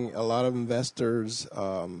getting a lot of investors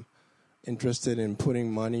interested in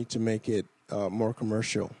putting money to make it more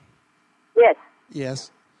commercial. Yes.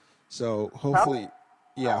 Yes. So hopefully,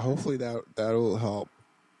 hopefully that will help.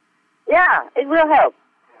 Yeah, it will help.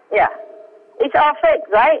 Yeah. It's all fake,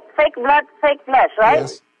 right? Fake blood, fake flesh, right?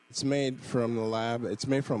 Yes. It's made from the lab. It's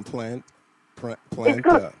made from plant It's protein.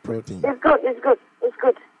 good. It's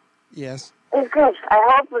good. Yes. It's good. I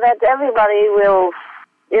hope that everybody will,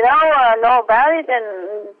 know about it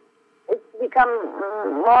and it's become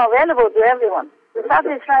more available to everyone. To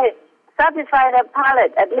satisfy the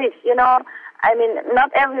palate, at least, I mean,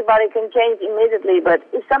 not everybody can change immediately, but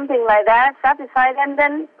if something like that satisfies them,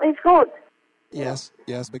 then it's good. Yes,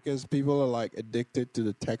 because people are like addicted to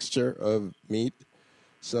the texture of meat.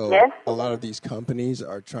 So a lot of these companies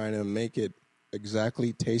are trying to make it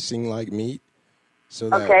exactly tasting like meat. So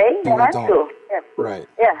that people don't. True. Yeah. Right.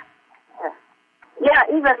 Yeah,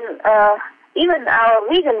 even our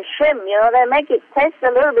vegan shrimp, they make it taste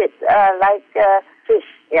a little bit like fish.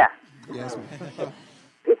 Yeah. Yes.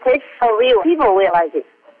 It tastes so real. People realize it.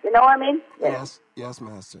 You know what I mean? Yeah. Yes,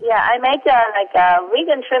 Master. Yeah, I make a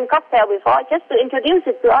vegan shrimp cocktail before just to introduce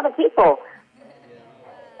it to other people.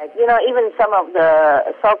 Like, even some of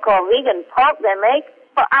the so-called vegan pork they make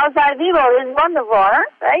for outside people is wonderful, huh?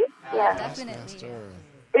 Right? Yeah. Definitely.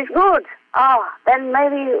 It's good. Oh, then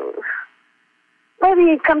maybe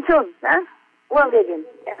come soon, huh? Well, vegan.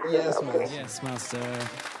 Yeah. Yes, Master. Yes, Master.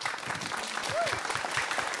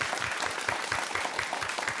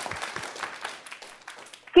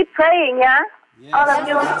 Keep praying, yeah? Yes, All of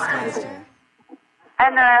you. Master.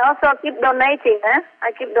 And also keep donating, huh?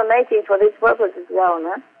 I keep donating for this purpose as well,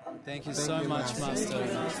 huh? Thank you so much, Master.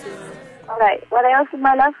 All right. What else,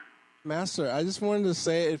 my love? Master, I just wanted to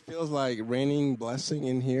say it feels like raining blessing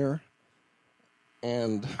in here.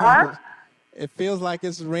 And it feels like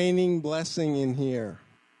it's raining blessing in here.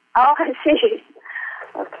 Oh, I see.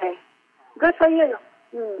 Okay. Good for you.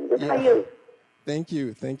 Good for you. Thank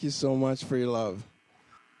you. Thank you so much for your love.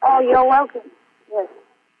 Oh, you're welcome. Yes.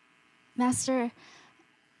 Master,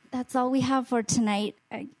 that's all we have for tonight.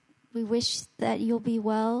 We wish that you'll be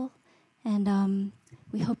well, and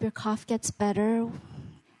we hope your cough gets better.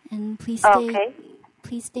 And please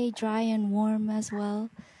stay dry and warm as well.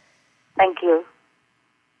 Thank you.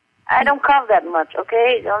 I don't cough that much,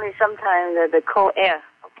 okay? It's only sometimes the cold air,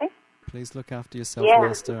 okay? Please look after yourself,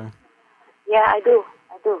 Master. Yeah, I do.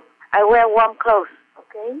 I wear warm clothes,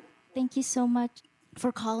 okay? Thank you so much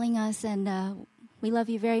for calling us, and we love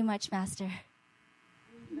you very much, Master.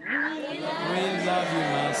 We love you,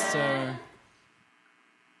 Master.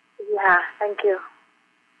 Yeah, thank you.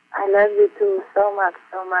 I love you too so much.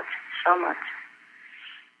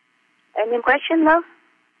 Any question, love?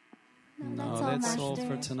 No, that's all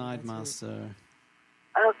for tonight, Master.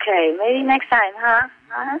 Okay, maybe next time, huh?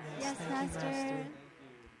 Yes, Master.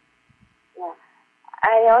 Yeah.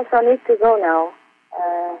 I also need to go now.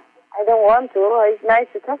 I don't want to. It's nice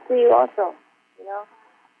to talk to you also,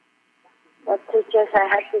 But it's just I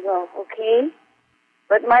have to go, okay?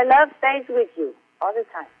 But my love stays with you all the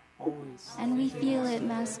time. Always. And we feel it,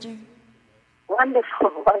 Master.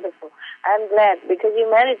 Wonderful. I'm glad because you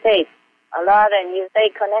meditate a lot and you stay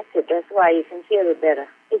connected. That's why you can feel it better.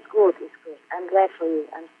 It's good. I'm glad for you.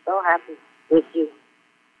 I'm so happy with you.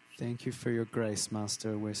 Thank you for your grace,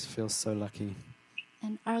 Master. We feel so lucky.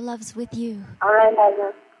 And our love's with you. All right, my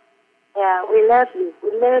love. Yeah, we love you.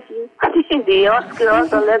 The Oscar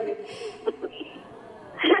also love you.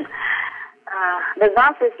 The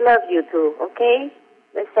Gospels love you too, okay?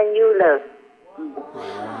 They send you love.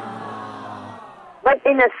 But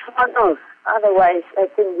in a small dose. Otherwise, I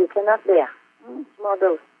think you cannot bear. Small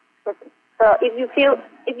dose. So if you feel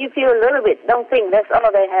a little bit, don't think that's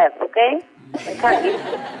all they have, okay?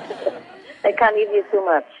 They can't give you too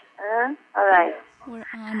much. All right. We're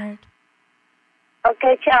honored.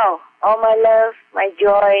 Okay, ciao. All my love, my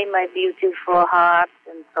joy, my beautiful heart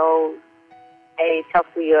and soul. I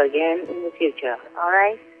talk to you again in the future. All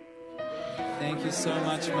right? Thank you so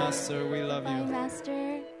much, Master. We love Bye, you.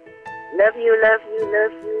 Master. Love you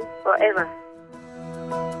forever.